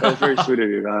 That's very sweet of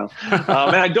you, Kyle.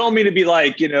 And I don't mean to be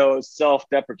like,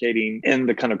 self-deprecating in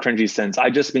the kind of cringy sense. I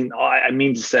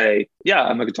mean to say, yeah,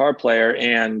 I'm a guitar player.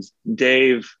 And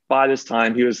Dave, by this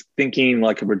time, he was thinking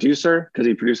like a producer because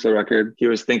he produced the record. He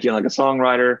was thinking like a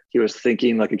songwriter. He was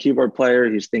thinking like a keyboard player.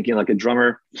 He's thinking like a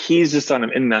drummer. He's just kind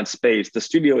of in that space. The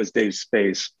studio is Dave's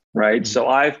space. Right. So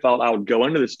I felt I would go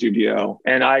into the studio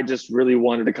and I just really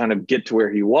wanted to kind of get to where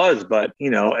he was. But,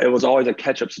 it was always a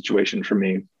catch up situation for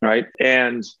me. Right.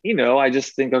 And, I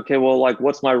just think, OK, well, like,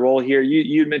 what's my role here?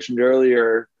 You mentioned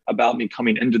earlier about me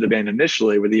coming into the band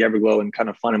initially with the Everglow and kind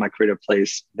of finding my creative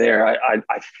place there.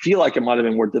 I feel like it might have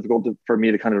been more difficult for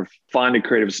me to kind of find a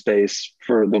creative space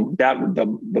for the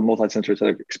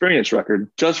Multisensory Experience record,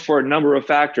 just for a number of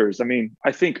factors. I mean,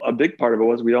 I think a big part of it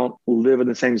was we don't live in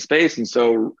the same space. And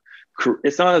so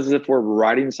it's not as if we're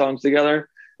writing songs together.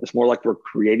 It's more like we're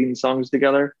creating songs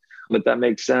together, but that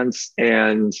makes sense.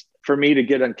 And for me to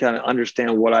get and kind of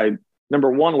understand number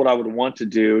one, what I would want to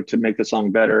do to make the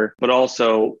song better, but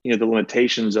also, the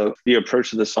limitations of the approach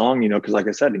to the song, because like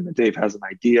I said, Dave has an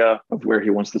idea of where he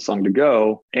wants the song to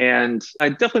go. And I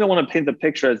definitely don't want to paint the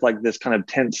picture as like this kind of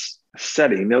tense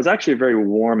setting. It was actually a very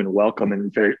warm and welcome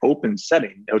and very open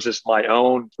setting. It was just my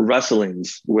own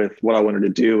wrestlings with what I wanted to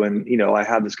do. And, I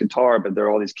have this guitar, but there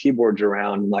are all these keyboards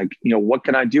around. Like, what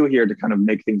can I do here to kind of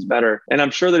make things better? And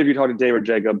I'm sure that if you talk to Dave or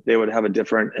Jacob, they would have a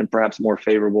different and perhaps more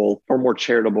favorable or more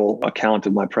charitable account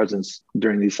of my presence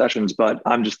during these sessions. But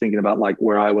I'm just thinking about like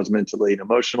where I was mentally and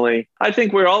emotionally. I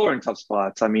think we all are in tough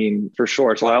spots. I mean, for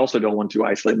sure. So I also don't want to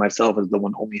isolate myself as the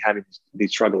one only having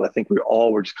these struggles. I think we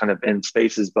all were just kind of in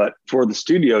spaces, but for the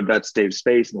studio, that's Dave's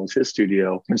space and it was his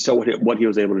studio. And so what he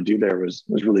was able to do there was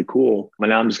really cool. And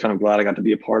now I'm just kind of glad I got to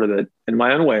be a part of it in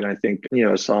my own way. And I think,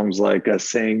 songs like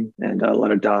Sing and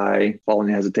Let It Die, Fall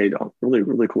and Hesitate, really,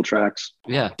 really cool tracks.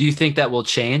 Yeah. Do you think that will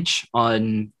change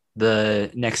on the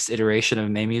next iteration of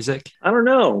May Music? I don't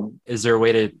know. Is there a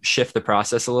way to shift the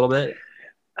process a little bit?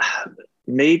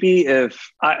 Maybe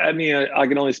if, I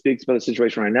can only speak about the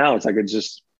situation right now. It's like,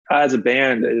 as a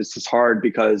band, it's just hard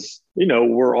because,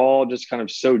 we're all just kind of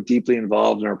so deeply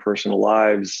involved in our personal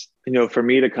lives. For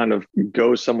me to kind of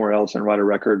go somewhere else and write a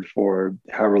record for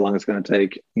however long it's going to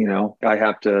take, I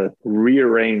have to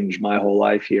rearrange my whole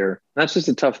life here. That's just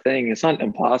a tough thing. It's not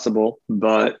impossible,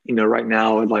 but, right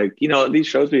now, like, these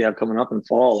shows we have coming up in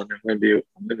fall and I'm going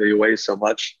to be away so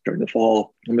much during the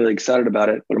fall. I'm really excited about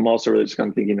it, but I'm also really just kind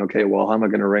of thinking, okay, well, how am I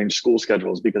going to arrange school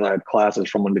schedules? Because I have classes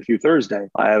from Monday through Thursday.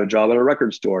 I have a job at a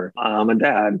record store. I'm a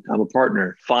dad. I'm a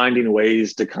partner. Finding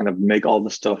ways to kind of make all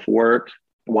the stuff work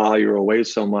while you're away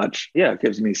so much, yeah, it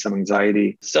gives me some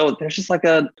anxiety. So there's just like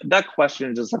that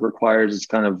question just like requires this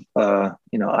kind of,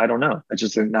 I don't know. It's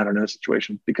just an I don't know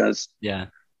situation because Yeah.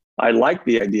 I like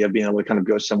the idea of being able to kind of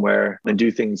go somewhere and do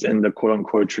things in the quote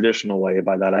unquote traditional way.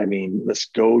 By that, I mean, let's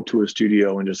go to a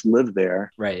studio and just live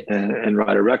there Right. and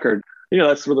write a record.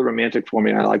 That's really romantic for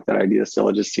me. And I like that idea still.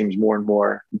 It just seems more and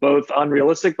more both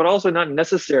unrealistic, but also not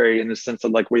necessary in the sense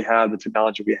that like we have the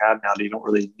technology we have now that you don't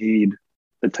really need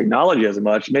the technology as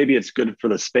much. Maybe it's good for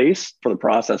the space, for the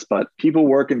process, but people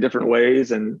work in different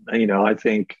ways. And, I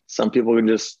think some people can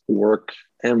just work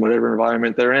in whatever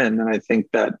environment they're in. And I think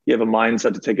that you have a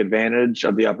mindset to take advantage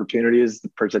of the opportunities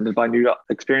presented by new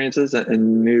experiences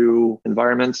and new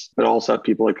environments, but also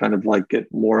people that kind of like get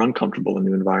more uncomfortable in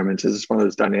new environments. It's just one of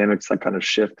those dynamics that kind of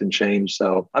shift and change.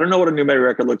 So I don't know what a new Maybe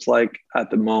record looks like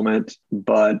at the moment,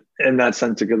 but in that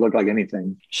sense, it could look like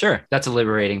anything. Sure. That's a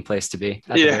liberating place to be.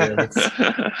 Yeah. It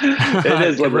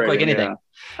is It could look like anything. Yeah.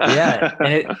 Yeah.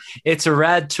 And it's a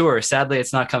rad tour. Sadly,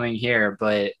 it's not coming here,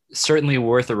 but certainly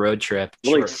worth a road trip.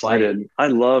 Really excited. I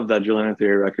love that Juliana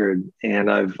Theory record.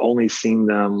 And I've only seen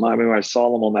them. I mean, I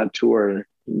saw them on that tour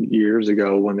years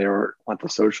ago when they were at the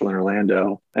Social in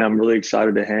Orlando. And I'm really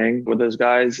excited to hang with those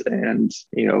guys and,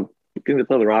 getting to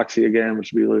play the Roxy again,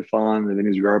 which would be really fun. The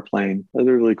venues we are playing, they're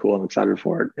really cool. I'm excited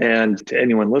for it. And to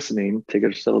anyone listening,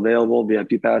 tickets are still available.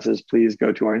 VIP passes, please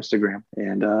go to our Instagram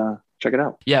and check it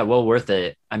out. Yeah, well worth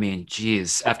it. I mean,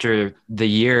 geez, after the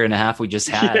year and a half we just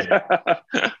had,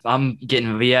 I'm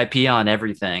getting VIP on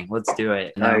everything. Let's do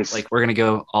it. Nice. Like we're going to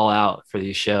go all out for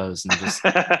these shows and just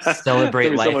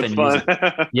celebrate life and fun.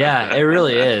 music. Yeah, it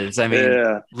really is. I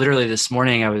mean, literally this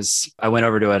morning I went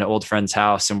over to an old friend's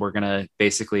house and we're going to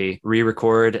basically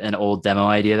re-record an old demo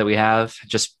idea that we have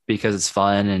just because it's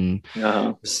fun and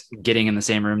just getting in the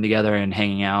same room together and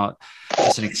hanging out.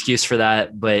 Just an excuse for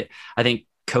that. But I think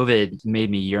COVID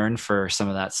made me yearn for some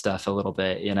of that stuff a little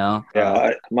bit,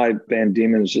 Yeah, my band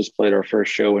Demons just played our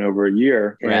first show in over a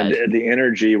year, and the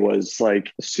energy was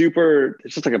like super.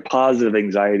 It's just like a positive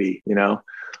anxiety, and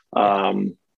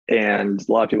a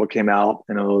lot of people came out,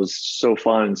 and it was so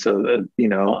fun. So that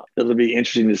it'll be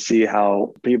interesting to see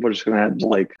how people are just going to have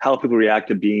like how people react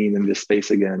to being in this space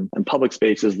again. And public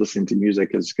spaces, listening to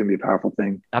music is going to be a powerful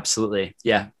thing. Absolutely,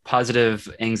 yeah.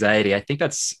 Positive anxiety. I think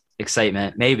that's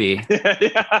excitement, maybe.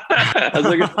 I was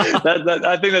like,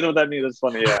 I think that's what that means. It's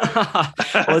funny. Yeah.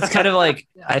 Well, it's kind of like,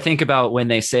 I think about when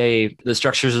they say the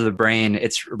structures of the brain,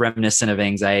 it's reminiscent of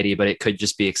anxiety, but it could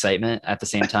just be excitement at the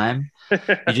same time.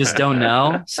 You just don't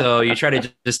know. So you try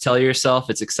to just tell yourself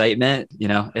it's excitement,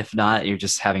 if not, you're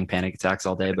just having panic attacks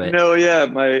all day. But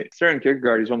my Søren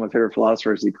Kierkegaard, he's one of my favorite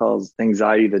philosophers. He calls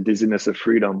anxiety the dizziness of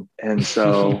freedom. And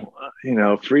so,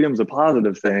 freedom's a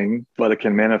positive thing, but it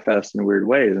can manifest in weird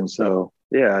ways. And so,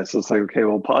 so it's like, okay,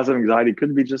 well, positive anxiety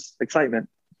could be just excitement.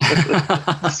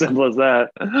 Simple as that.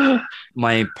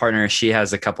 My partner, she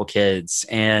has a couple kids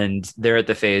and they're at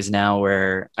the phase now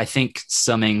where I think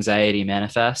some anxiety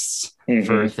manifests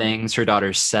for things. Her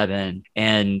daughter's 7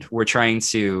 and we're trying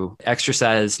to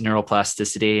exercise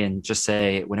neuroplasticity and just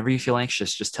say, whenever you feel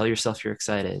anxious, just tell yourself you're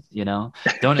excited,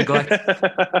 don't neglect,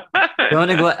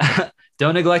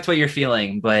 don't neglect what you're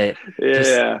feeling, but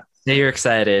just say you're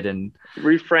excited and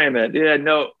reframe it. Yeah,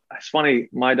 no, it's funny.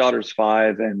 My daughter's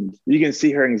 5 and you can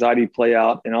see her anxiety play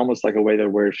out in almost like a way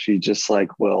that where she just like,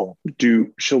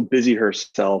 she'll busy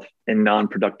herself in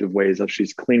non-productive ways. If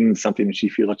she's cleaning something and she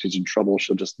feels like she's in trouble,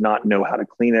 she'll just not know how to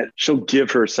clean it. She'll give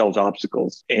herself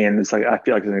obstacles. And it's like, I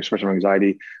feel like it's an expression of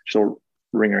anxiety. She'll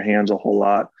wring her hands a whole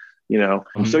lot.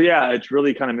 So it's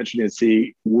really kind of interesting to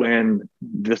see when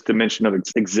this dimension of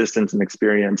existence and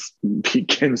experience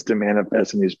begins to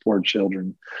manifest in these poor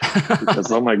children.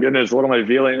 Because, oh my goodness, what am I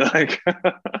feeling like?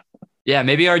 Yeah,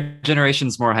 maybe our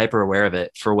generation's more hyper aware of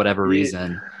it for whatever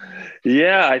reason.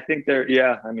 Yeah, I think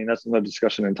I mean, that's another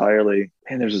discussion entirely.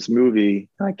 And there's this movie,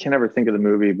 I can't ever think of the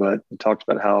movie, but it talks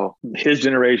about how his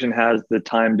generation has the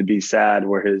time to be sad,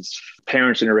 where his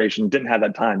parents' generation didn't have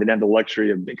that time. They didn't have the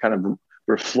luxury of kind of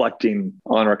reflecting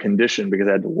on our condition because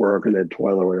they had to work or they had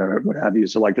toil or whatever, what have you.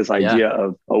 So like this idea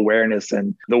of awareness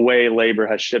and the way labor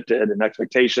has shifted and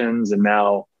expectations and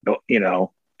now,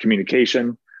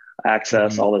 communication,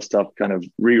 access, all this stuff kind of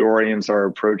reorients our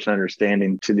approach and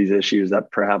understanding to these issues that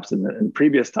perhaps in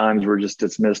previous times were just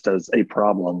dismissed as a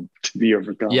problem to be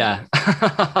overcome. Yeah.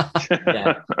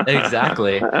 Yeah,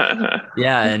 exactly.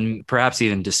 Yeah. And perhaps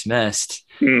even dismissed.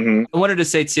 I wanted to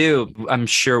say too, I'm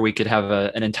sure we could have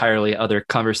an entirely other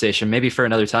conversation, maybe for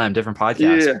another time, different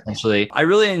podcast, potentially. I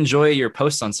really enjoy your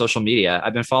posts on social media.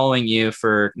 I've been following you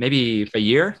for maybe a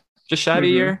year, just shy of a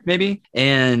year, maybe.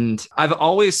 And I've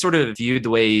always sort of viewed the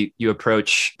way you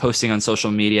approach posting on social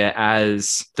media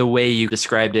as the way you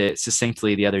described it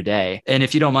succinctly the other day. And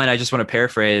if you don't mind, I just want to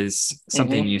paraphrase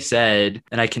something you said,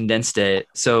 and I condensed it.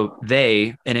 So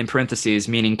they, and in parentheses,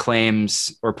 meaning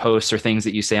claims or posts or things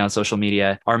that you say on social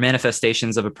media, are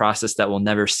manifestations of a process that will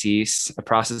never cease, a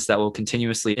process that will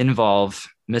continuously involve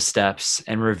missteps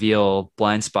and reveal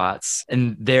blind spots.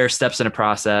 And their steps in a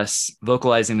process,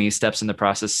 vocalizing these steps in the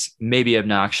process may be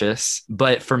obnoxious,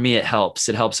 but for me, it helps.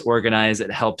 It helps organize.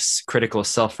 It helps critical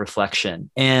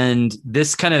self-reflection. And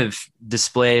this kind of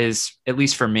displays, at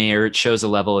least for me, or it shows a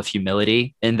level of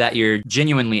humility in that you're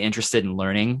genuinely interested in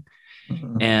learning.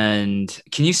 And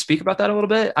can you speak about that a little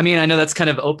bit? I mean, I know that's kind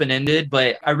of open-ended,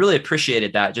 but I really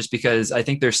appreciated that just because I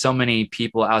think there's so many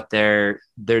people out there,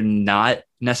 they're not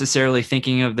necessarily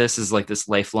thinking of this as like this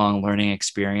lifelong learning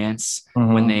experience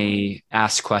when they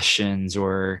ask questions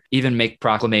or even make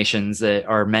proclamations that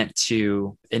are meant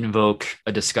to invoke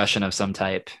a discussion of some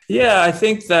type. Yeah, I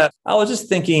think that I was just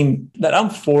thinking that I'm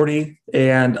 40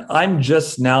 and I'm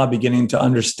just now beginning to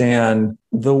understand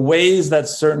the ways that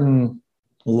certain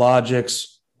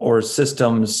logics or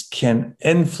systems can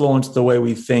influence the way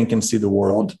we think and see the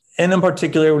world. And in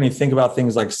particular, when you think about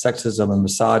things like sexism and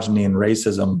misogyny and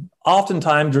racism,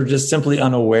 oftentimes we're just simply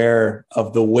unaware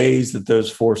of the ways that those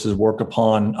forces work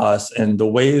upon us and the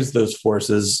ways those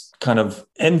forces kind of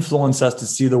influence us to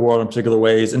see the world in particular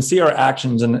ways and see our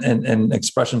actions and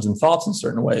expressions and thoughts in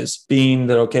certain ways. Being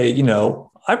that, okay, you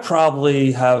know, I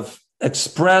probably have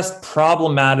expressed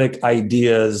problematic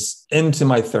ideas into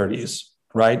my 30s,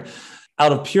 right?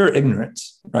 Out of pure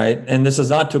ignorance, right? And this is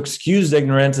not to excuse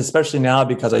ignorance, especially now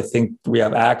because I think we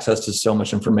have access to so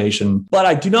much information. But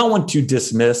I do not want to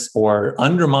dismiss or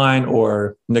undermine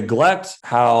or neglect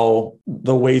how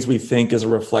the ways we think is a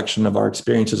reflection of our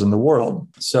experiences in the world.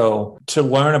 So to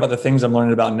learn about the things I'm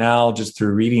learning about now just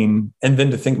through reading, and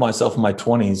then to think myself in my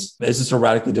 20s, is just a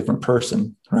radically different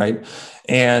person, right?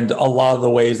 And a lot of the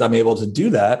ways I'm able to do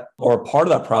that, or part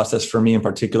of that process for me in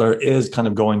particular, is kind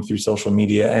of going through social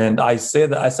media. And I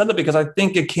said that because I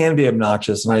think it can be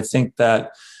obnoxious. And I think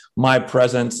that my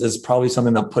presence is probably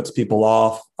something that puts people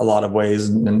off a lot of ways.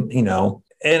 And you know,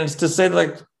 and it's to say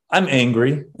like, I'm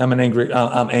angry. I'm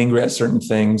angry at certain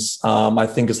things. I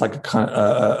think it's like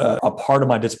a part of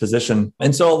my disposition.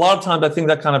 And so a lot of times I think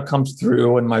that kind of comes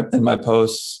through in my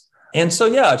posts. And so,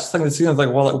 yeah, I just think it seems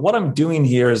like, well, what I'm doing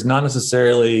here is not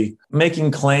necessarily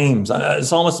making claims.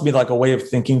 It's almost to be like a way of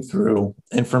thinking through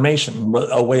information,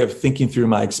 a way of thinking through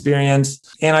my experience.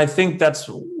 And I think that's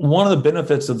one of the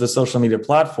benefits of the social media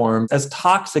platform, as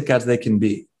toxic as they can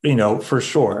be. You know, for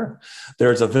sure,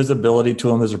 there's a visibility to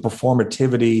them. There's a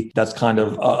performativity that's kind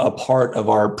of a part of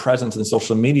our presence in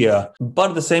social media. But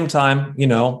at the same time, you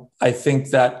know, I think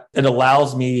that it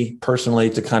allows me personally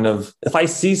to kind of, if I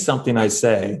see something I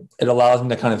say, it allows me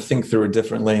to kind of think through it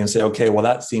differently and say, okay, well,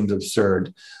 that seems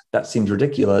absurd. That seems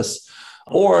ridiculous.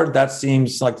 Or that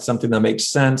seems like something that makes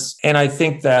sense. And I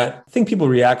think people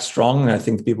react strongly. I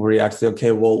think people react to,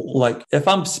 okay, well, like if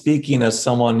I'm speaking as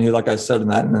someone who, like I said in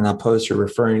that post you're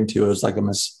referring to as like a,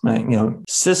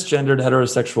 cisgendered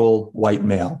heterosexual white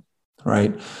male,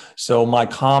 right? So my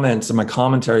comments and my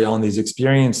commentary on these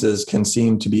experiences can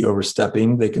seem to be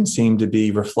overstepping. They can seem to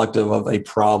be reflective of a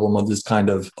problem of this kind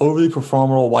of overly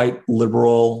performative, white,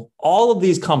 liberal, all of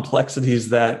these complexities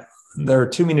that there are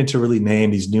too many to really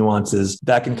name, these nuances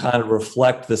that can kind of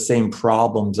reflect the same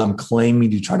problems I'm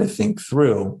claiming to try to think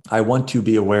through. I want to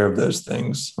be aware of those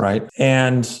things, right?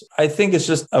 And I think it's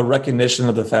just a recognition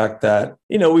of the fact that,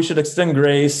 you know, we should extend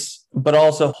grace, but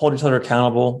also hold each other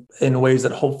accountable in ways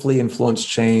that hopefully influence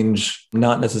change,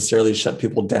 not necessarily shut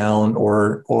people down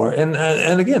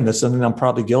and again, that's something I'm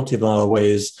probably guilty of in a lot of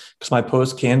ways because my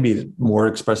posts can be more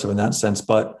expressive in that sense,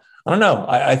 but I don't know.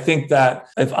 I think that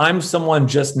if I'm someone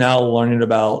just now learning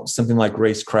about something like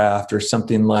racecraft or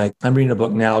something like, I'm reading a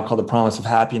book now called The Promise of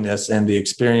Happiness and the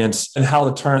experience and how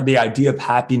the idea of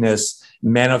happiness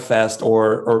manifests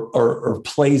or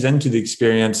plays into the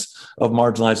experience of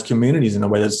marginalized communities in a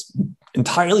way that's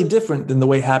entirely different than the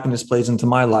way happiness plays into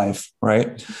my life,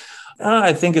 right?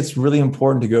 I think it's really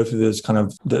important to go through those kind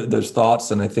of those thoughts.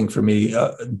 And I think for me,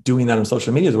 doing that on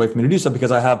social media is a way for me to do so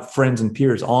because I have friends and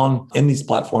peers in these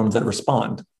platforms that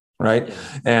respond, right?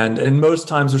 And most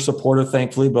times they're supportive,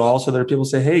 thankfully, but also there are people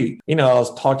say, hey, I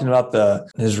was talking about the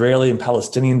Israeli and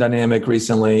Palestinian dynamic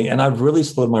recently, and I've really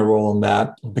slowed my role in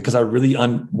that because I really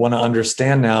want to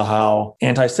understand now how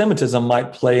anti-Semitism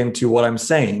might play into what I'm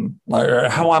saying, or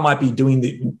how I might be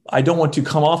doing I don't want to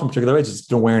come off in particular ways, it's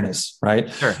an awareness, right?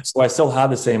 Sure. So I still have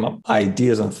the same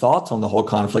ideas and thoughts on the whole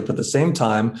conflict, but at the same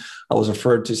time, I was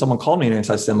referred to, someone called me an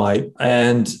anti-Semite,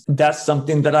 and that's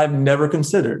something that I've never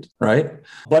considered, right?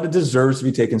 But it deserves to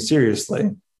be taken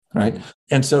seriously, right?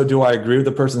 And so do I agree with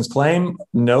the person's claim?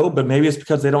 No, but maybe it's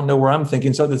because they don't know where I'm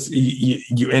thinking. So this,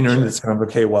 you enter into this kind of,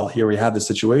 okay, well, here we have this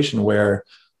situation where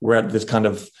we're at this kind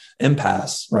of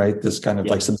impasse, right? This kind of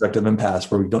like subjective impasse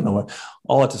where we don't know what,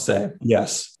 all that to say.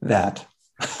 Yes, that.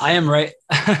 I am right.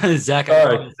 Zach,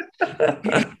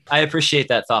 I appreciate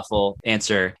that thoughtful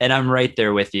answer. And I'm right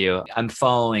there with you. I'm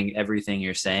following everything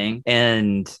you're saying.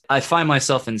 And I find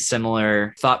myself in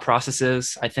similar thought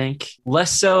processes, I think.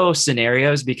 Less so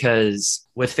scenarios, because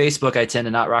with Facebook, I tend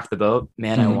to not rock the boat.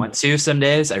 Man, I want to some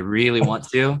days. I really want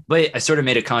to. But I sort of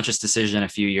made a conscious decision a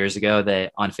few years ago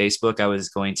that on Facebook, I was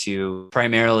going to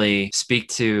primarily speak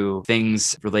to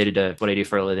things related to what I do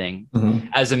for a living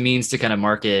as a means to kind of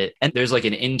market. And there's like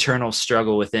an internal struggle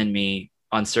within me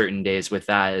on certain days with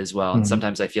that as well. And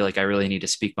sometimes I feel like I really need to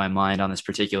speak my mind on this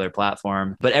particular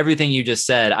platform. But everything you just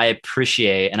said, I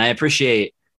appreciate. And I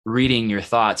appreciate reading your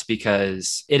thoughts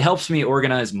because it helps me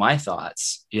organize my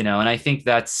thoughts, and I think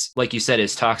that's, like you said,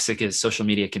 as toxic as social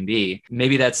media can be.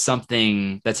 Maybe that's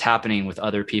something that's happening with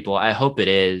other people. I hope it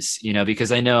is,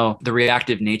 because I know the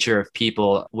reactive nature of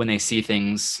people when they see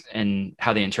things and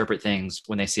how they interpret things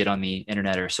when they see it on the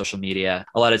internet or social media.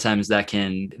 A lot of times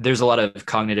there's a lot of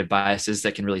cognitive biases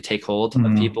that can really take hold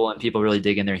of people, and people really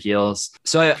dig in their heels.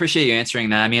 So I appreciate you answering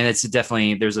that. I mean, it's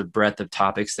definitely, there's a breadth of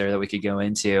topics there that we could go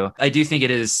into. I do think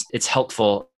it's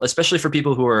helpful, especially for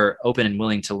people who are open and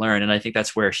willing to learn. And I think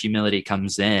that's where humility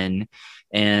comes in.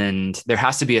 And there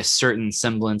has to be a certain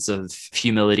semblance of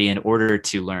humility in order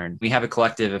to learn. We have a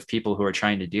collective of people who are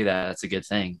trying to do that. That's a good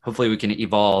thing. Hopefully we can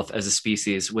evolve as a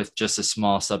species with just a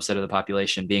small subset of the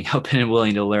population being open and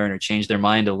willing to learn or change their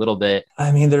mind a little bit.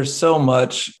 I mean, there's so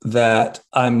much that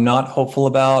I'm not hopeful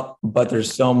about, but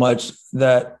there's so much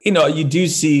that, you do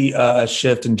see a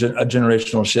shift and a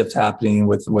generational shift happening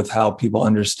with how people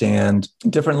understand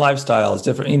different lifestyles,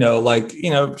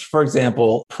 different, for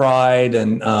example, pride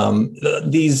and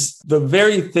the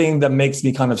very thing that makes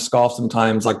me kind of scoff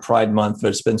sometimes, like Pride Month,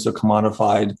 that's been so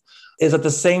commodified, is at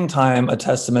the same time a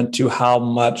testament to how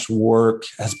much work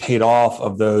has paid off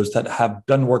of those that have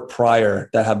done work prior,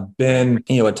 that have been,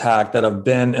 attacked, that have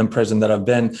been imprisoned, that have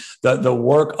been the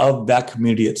work of that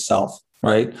community itself.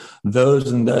 Right.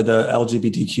 Those in the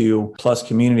LGBTQ plus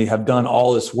community have done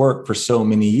all this work for so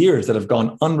many years that have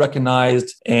gone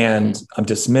unrecognized and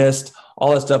dismissed,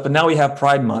 all that stuff. But now we have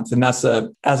Pride Month, and that's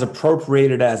as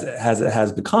appropriated as it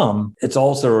has become. It's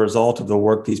also a result of the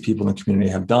work these people in the community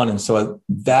have done. And so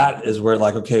that is where,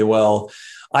 like, okay, well,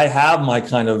 I have my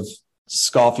kind of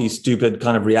scoffy, stupid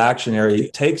kind of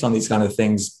reactionary takes on these kind of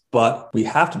things, but we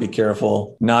have to be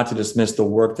careful not to dismiss the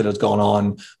work that has gone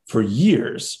on for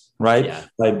years. Right. Yeah.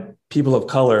 Like people of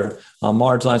color,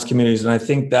 marginalized communities. And I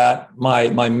think that my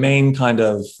main kind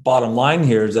of bottom line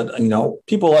here is that,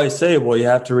 people always say, well, you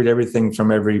have to read everything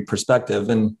from every perspective.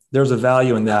 And there's a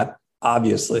value in that,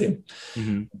 obviously.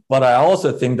 But I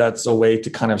also think that's a way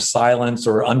to kind of silence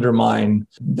or undermine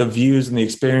the views and the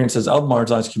experiences of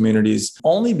marginalized communities,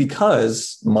 only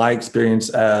because my experience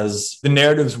as the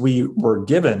narratives we were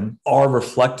given are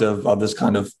reflective of this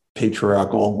kind of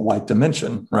patriarchal like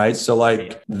dimension, right? So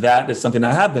like that is something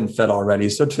I have been fed already.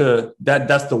 So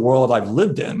that's the world I've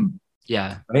lived in.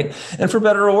 Yeah. Right. And for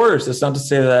better or worse, it's not to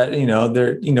say that,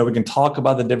 we can talk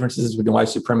about the differences between white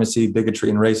supremacy, bigotry,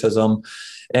 and racism,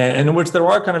 and in which there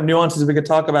are kind of nuances we could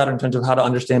talk about in terms of how to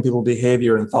understand people's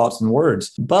behavior and thoughts and words.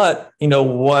 But,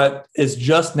 what is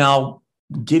just now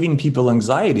giving people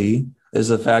anxiety is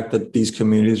the fact that these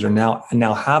communities are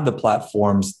now have the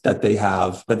platforms that they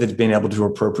have, that they've been able to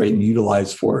appropriate and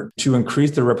utilize for it, to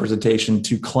increase their representation,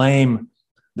 to claim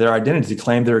their identity, to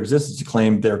claim their existence, to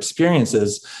claim their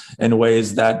experiences in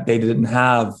ways that they didn't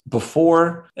have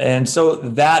before. And so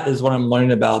that is what I'm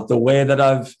learning about, the way that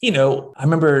I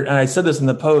remember, and I said this in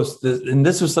the post, and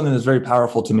this was something that's very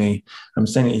powerful to me. I'm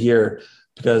saying it here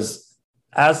because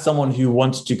as someone who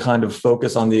wants to kind of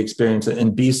focus on the experience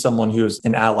and be someone who's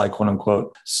an ally, quote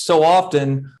unquote, so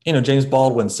often, James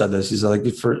Baldwin said this. He's like,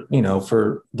 for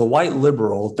the white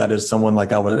liberal, that is someone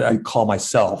like I call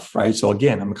myself, right? So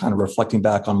again, I'm kind of reflecting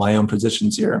back on my own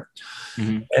positions here.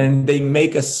 And they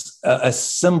make a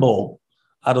symbol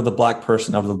out of the Black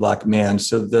person, of the Black man.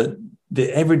 So that the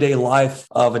everyday life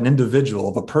of an individual,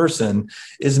 of a person,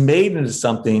 is made into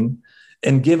something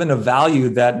and given a value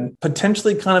that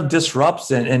potentially kind of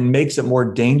disrupts and makes it more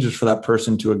dangerous for that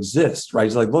person to exist, right?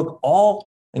 It's like, look,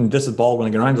 and this is Baldwin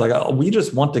again, right? It's like, oh, we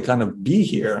just want to kind of be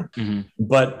here. Mm-hmm.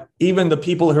 But even the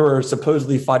people who are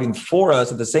supposedly fighting for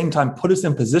us at the same time put us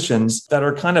in positions that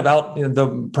are kind of out,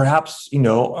 perhaps,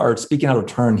 are speaking out of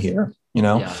turn here,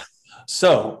 Yeah.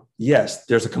 So yes,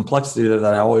 there's a complexity that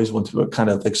I always want to kind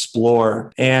of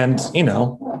explore. And,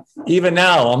 even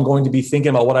now I'm going to be thinking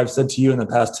about what I've said to you in the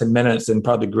past 10 minutes and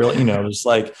probably grill, it's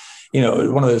like,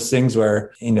 one of those things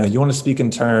where, you want to speak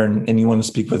in turn and you want to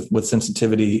speak with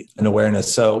sensitivity and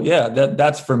awareness. So yeah,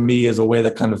 that's for me is a way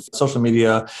that kind of social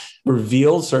media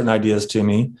reveals certain ideas to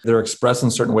me. They're expressed in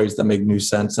certain ways that make new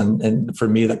sense. And for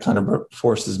me, that kind of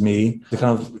forces me to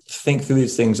kind of think through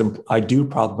these things. And I do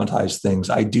problematize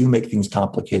things. I do make things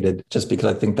complicated just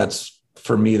because I think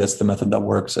for me, that's the method that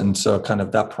works. And so kind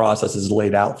of that process is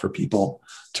laid out for people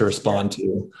to respond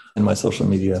to in my social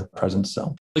media presence.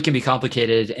 So it can be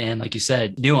complicated and, like you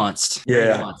said, nuanced.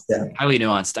 Yeah. Highly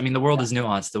nuanced. I mean, the world is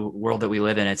nuanced. The world that we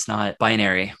live in, it's not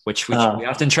binary, which we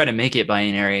often try to make it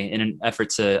binary in an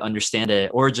effort to understand it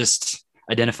or just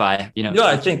identify,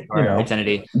 I think, our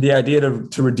identity. The idea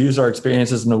to reduce our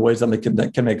experiences in the ways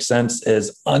that can make sense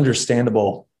is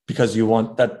understandable. Because you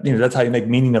want that, that's how you make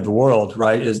meaning of the world,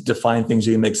 right? Is define things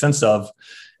you can make sense of,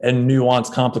 and nuance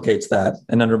complicates that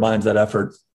and undermines that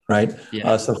effort, right?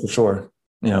 Yeah. So for sure,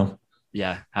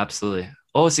 Yeah, absolutely.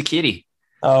 Oh, it's a kitty.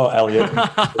 Oh, Elliot,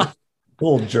 a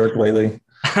little jerk lately.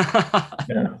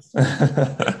 Yeah.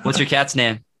 What's your cat's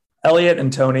name? Elliot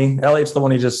and Tony. Elliot's the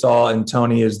one you just saw, and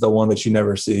Tony is the one that you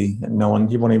never see, and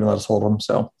he won't even let us hold him.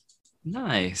 So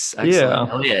nice, excellent. Yeah,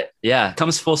 Elliot. Yeah,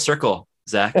 comes full circle.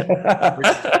 Zach. Yes.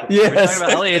 We're talking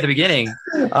about Elliot at the beginning.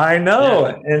 I know.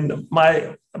 Yeah. And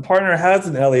my partner has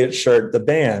an Elliot shirt, the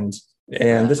band.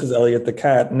 And this is Elliot the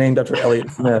cat, named after Elliot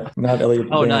Smith, not Elliot.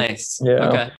 Oh, nice. Yeah.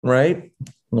 Okay. Right?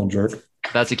 Little jerk.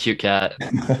 That's a cute cat.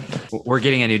 We're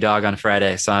getting a new dog on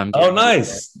Friday. So I'm. Oh,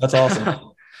 nice. That's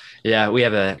awesome. Yeah, we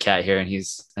have a cat here and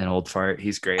he's an old fart.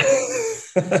 He's great.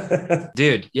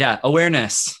 Dude, yeah,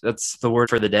 awareness. That's the word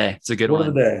for the day. It's a good one. Word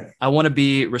of the day. I want to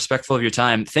be respectful of your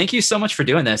time. Thank you so much for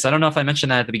doing this. I don't know if I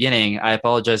mentioned that at the beginning. I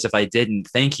apologize if I didn't.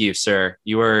 Thank you, sir.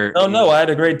 You were... Oh, no, I had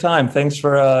a great time. Thanks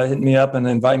for hitting me up and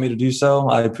inviting me to do so.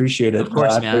 I appreciate it. Of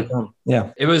course, man.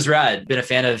 Yeah. It was rad. Been a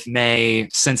fan of May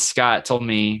since Scott told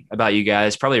me about you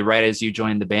guys, probably right as you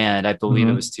joined the band. I believe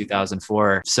it was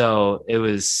 2004. So it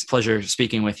was a pleasure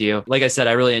speaking with you. Like I said,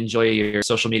 I really enjoy your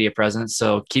social media presence.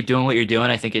 So keep doing what you're doing.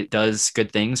 I think it does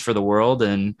good things for the world.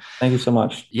 And thank you so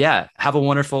much. Yeah. Have a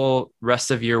wonderful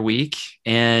rest of your week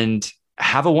and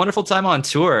have a wonderful time on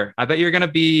tour. I bet you're going to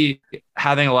be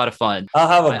having a lot of fun. I'll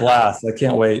have a blast. I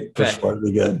can't wait. For sure. It'll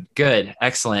be good. Good.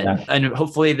 Excellent. Yeah. And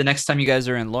hopefully the next time you guys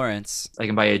are in Lawrence, I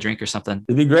can buy you a drink or something.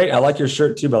 It'd be great. I like your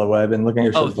shirt too, by the way. I've been looking at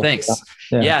your shirt. Oh, thanks.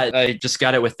 Yeah. I just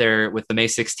got it with the May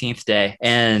 16th day.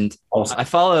 And awesome.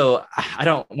 I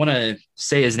don't want to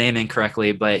say his name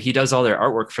incorrectly, but he does all their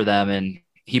artwork for them. And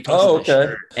he posted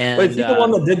okay. And, wait, is he the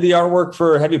one that did the artwork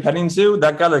for Heavy Petting Zoo?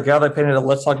 That guy that painted it.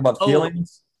 Let's Talk About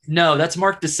Feelings. No, that's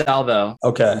Mark DeSalvo.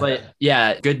 Okay. But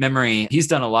yeah, good memory. He's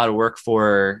done a lot of work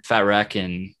for Fat Wreck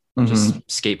and just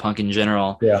skate punk in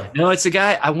general. Yeah. No, it's a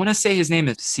guy, I want to say his name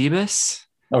is Cebus.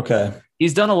 Okay.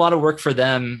 He's done a lot of work for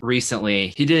them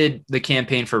recently. He did the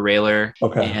campaign for Railer.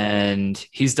 Okay. And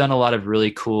he's done a lot of really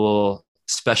cool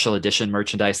special edition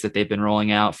merchandise that they've been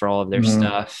rolling out for all of their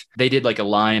stuff. They did like a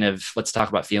line of Let's Talk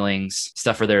About Feelings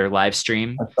stuff for their live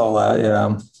stream. I saw that,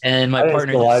 yeah. And my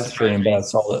partner the live stream, but I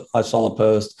saw the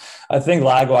post. I think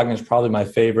Lagwagon is probably my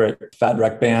favorite Fat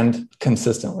Wreck band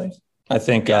consistently. I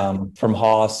think from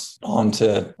Haas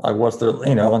onto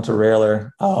onto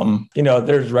Railer.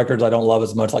 There's records I don't love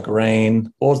as much, like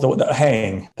Rain. What was the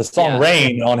Hang? The song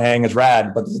Rain on Hang is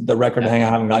rad, but the record Hang I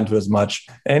haven't gotten to as much.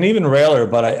 And even Railer,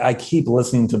 but I keep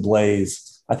listening to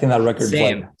Blaze. I think that record's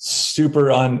like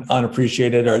super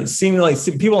unappreciated, or it seems like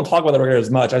people don't talk about that record as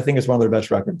much. I think it's one of their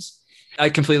best records. I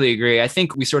completely agree. I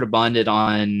think we sort of bonded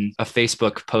on a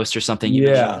Facebook post or something. You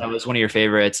mentioned that was one of your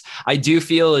favorites. I do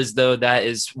feel as though that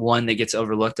is one that gets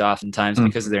overlooked oftentimes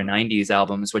because of their 90s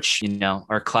albums, which,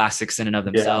 are classics in and of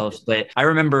themselves. But I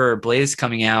remember Blaze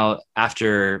coming out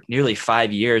after nearly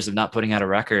 5 years of not putting out a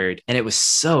record, and it was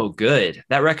so good.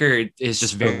 That record is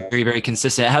just very, very, very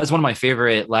consistent. It has one of my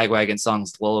favorite Lagwagon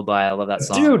songs, Lullaby. I love that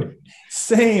song. Dude,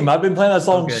 same. I've been playing that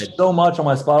song so much on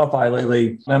my Spotify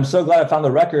lately, and I'm so glad I found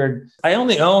the record. I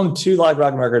only own 2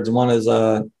 Lagwagon records. One is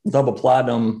a double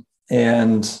platinum,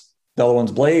 and the other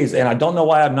one's Blaze. And I don't know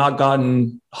why I've not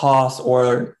gotten Haas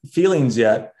or Feelings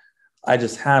yet. I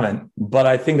just haven't. But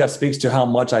I think that speaks to how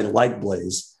much I like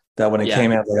Blaze, that when it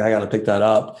came out, like, I got to pick that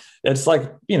up. It's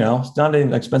like, you know, it's not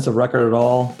an expensive record at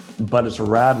all, but it's a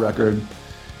rad record.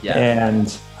 Yeah.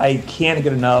 And I can't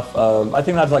get enough of, I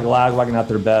think that's like Lagwagon at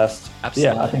their best.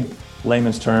 Absolutely. Yeah, I think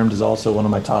Layman's Terms is also one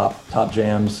of my top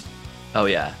jams. Oh,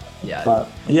 yeah. Yeah.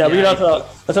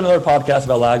 That's another podcast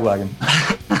about Lagwagon.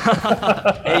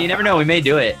 Hey, you never know. We may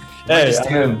do it. Hey,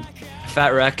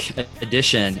 Fat Wreck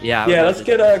edition. Yeah. Yeah, let's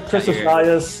get Chris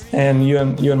Osias and you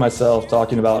and myself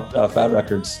talking about Fat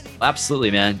Records.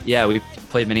 Absolutely, man. Yeah, we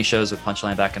played many shows with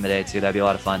Punchline back in the day, too. That'd be a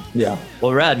lot of fun. Yeah.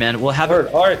 Well, rad, man. We'll have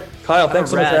it. All right, Kyle, thanks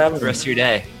so much for having me. The rest of your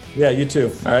day. Yeah, you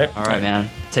too. All right. All right, man.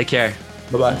 Take care.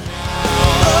 Bye-bye. All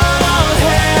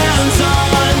hands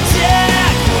on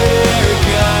deck, we're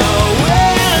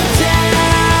going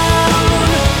down.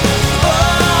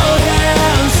 All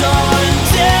hands on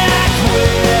deck,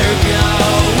 we're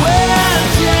going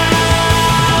down.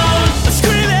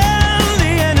 Screaming,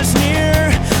 the end is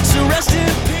near, so rest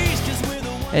in peace, 'cause we're the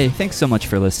ones. Hey, thanks so much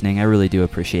for listening. I really do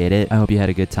appreciate it. I hope you had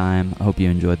a good time. I hope you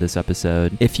enjoyed this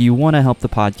episode. If you want to help the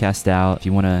podcast out, if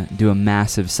you want to do a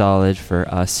massive solid for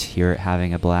us here at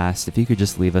Having a Blast, if you could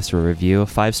just leave us a review, a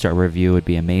 5-star review would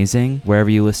be amazing, wherever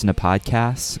you listen to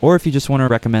podcasts, or if you just want to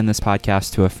recommend this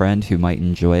podcast to a friend who might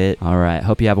enjoy it. All right.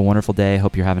 Hope you have a wonderful day.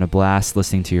 Hope you're having a blast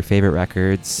listening to your favorite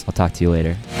records. I'll talk to you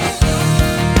later.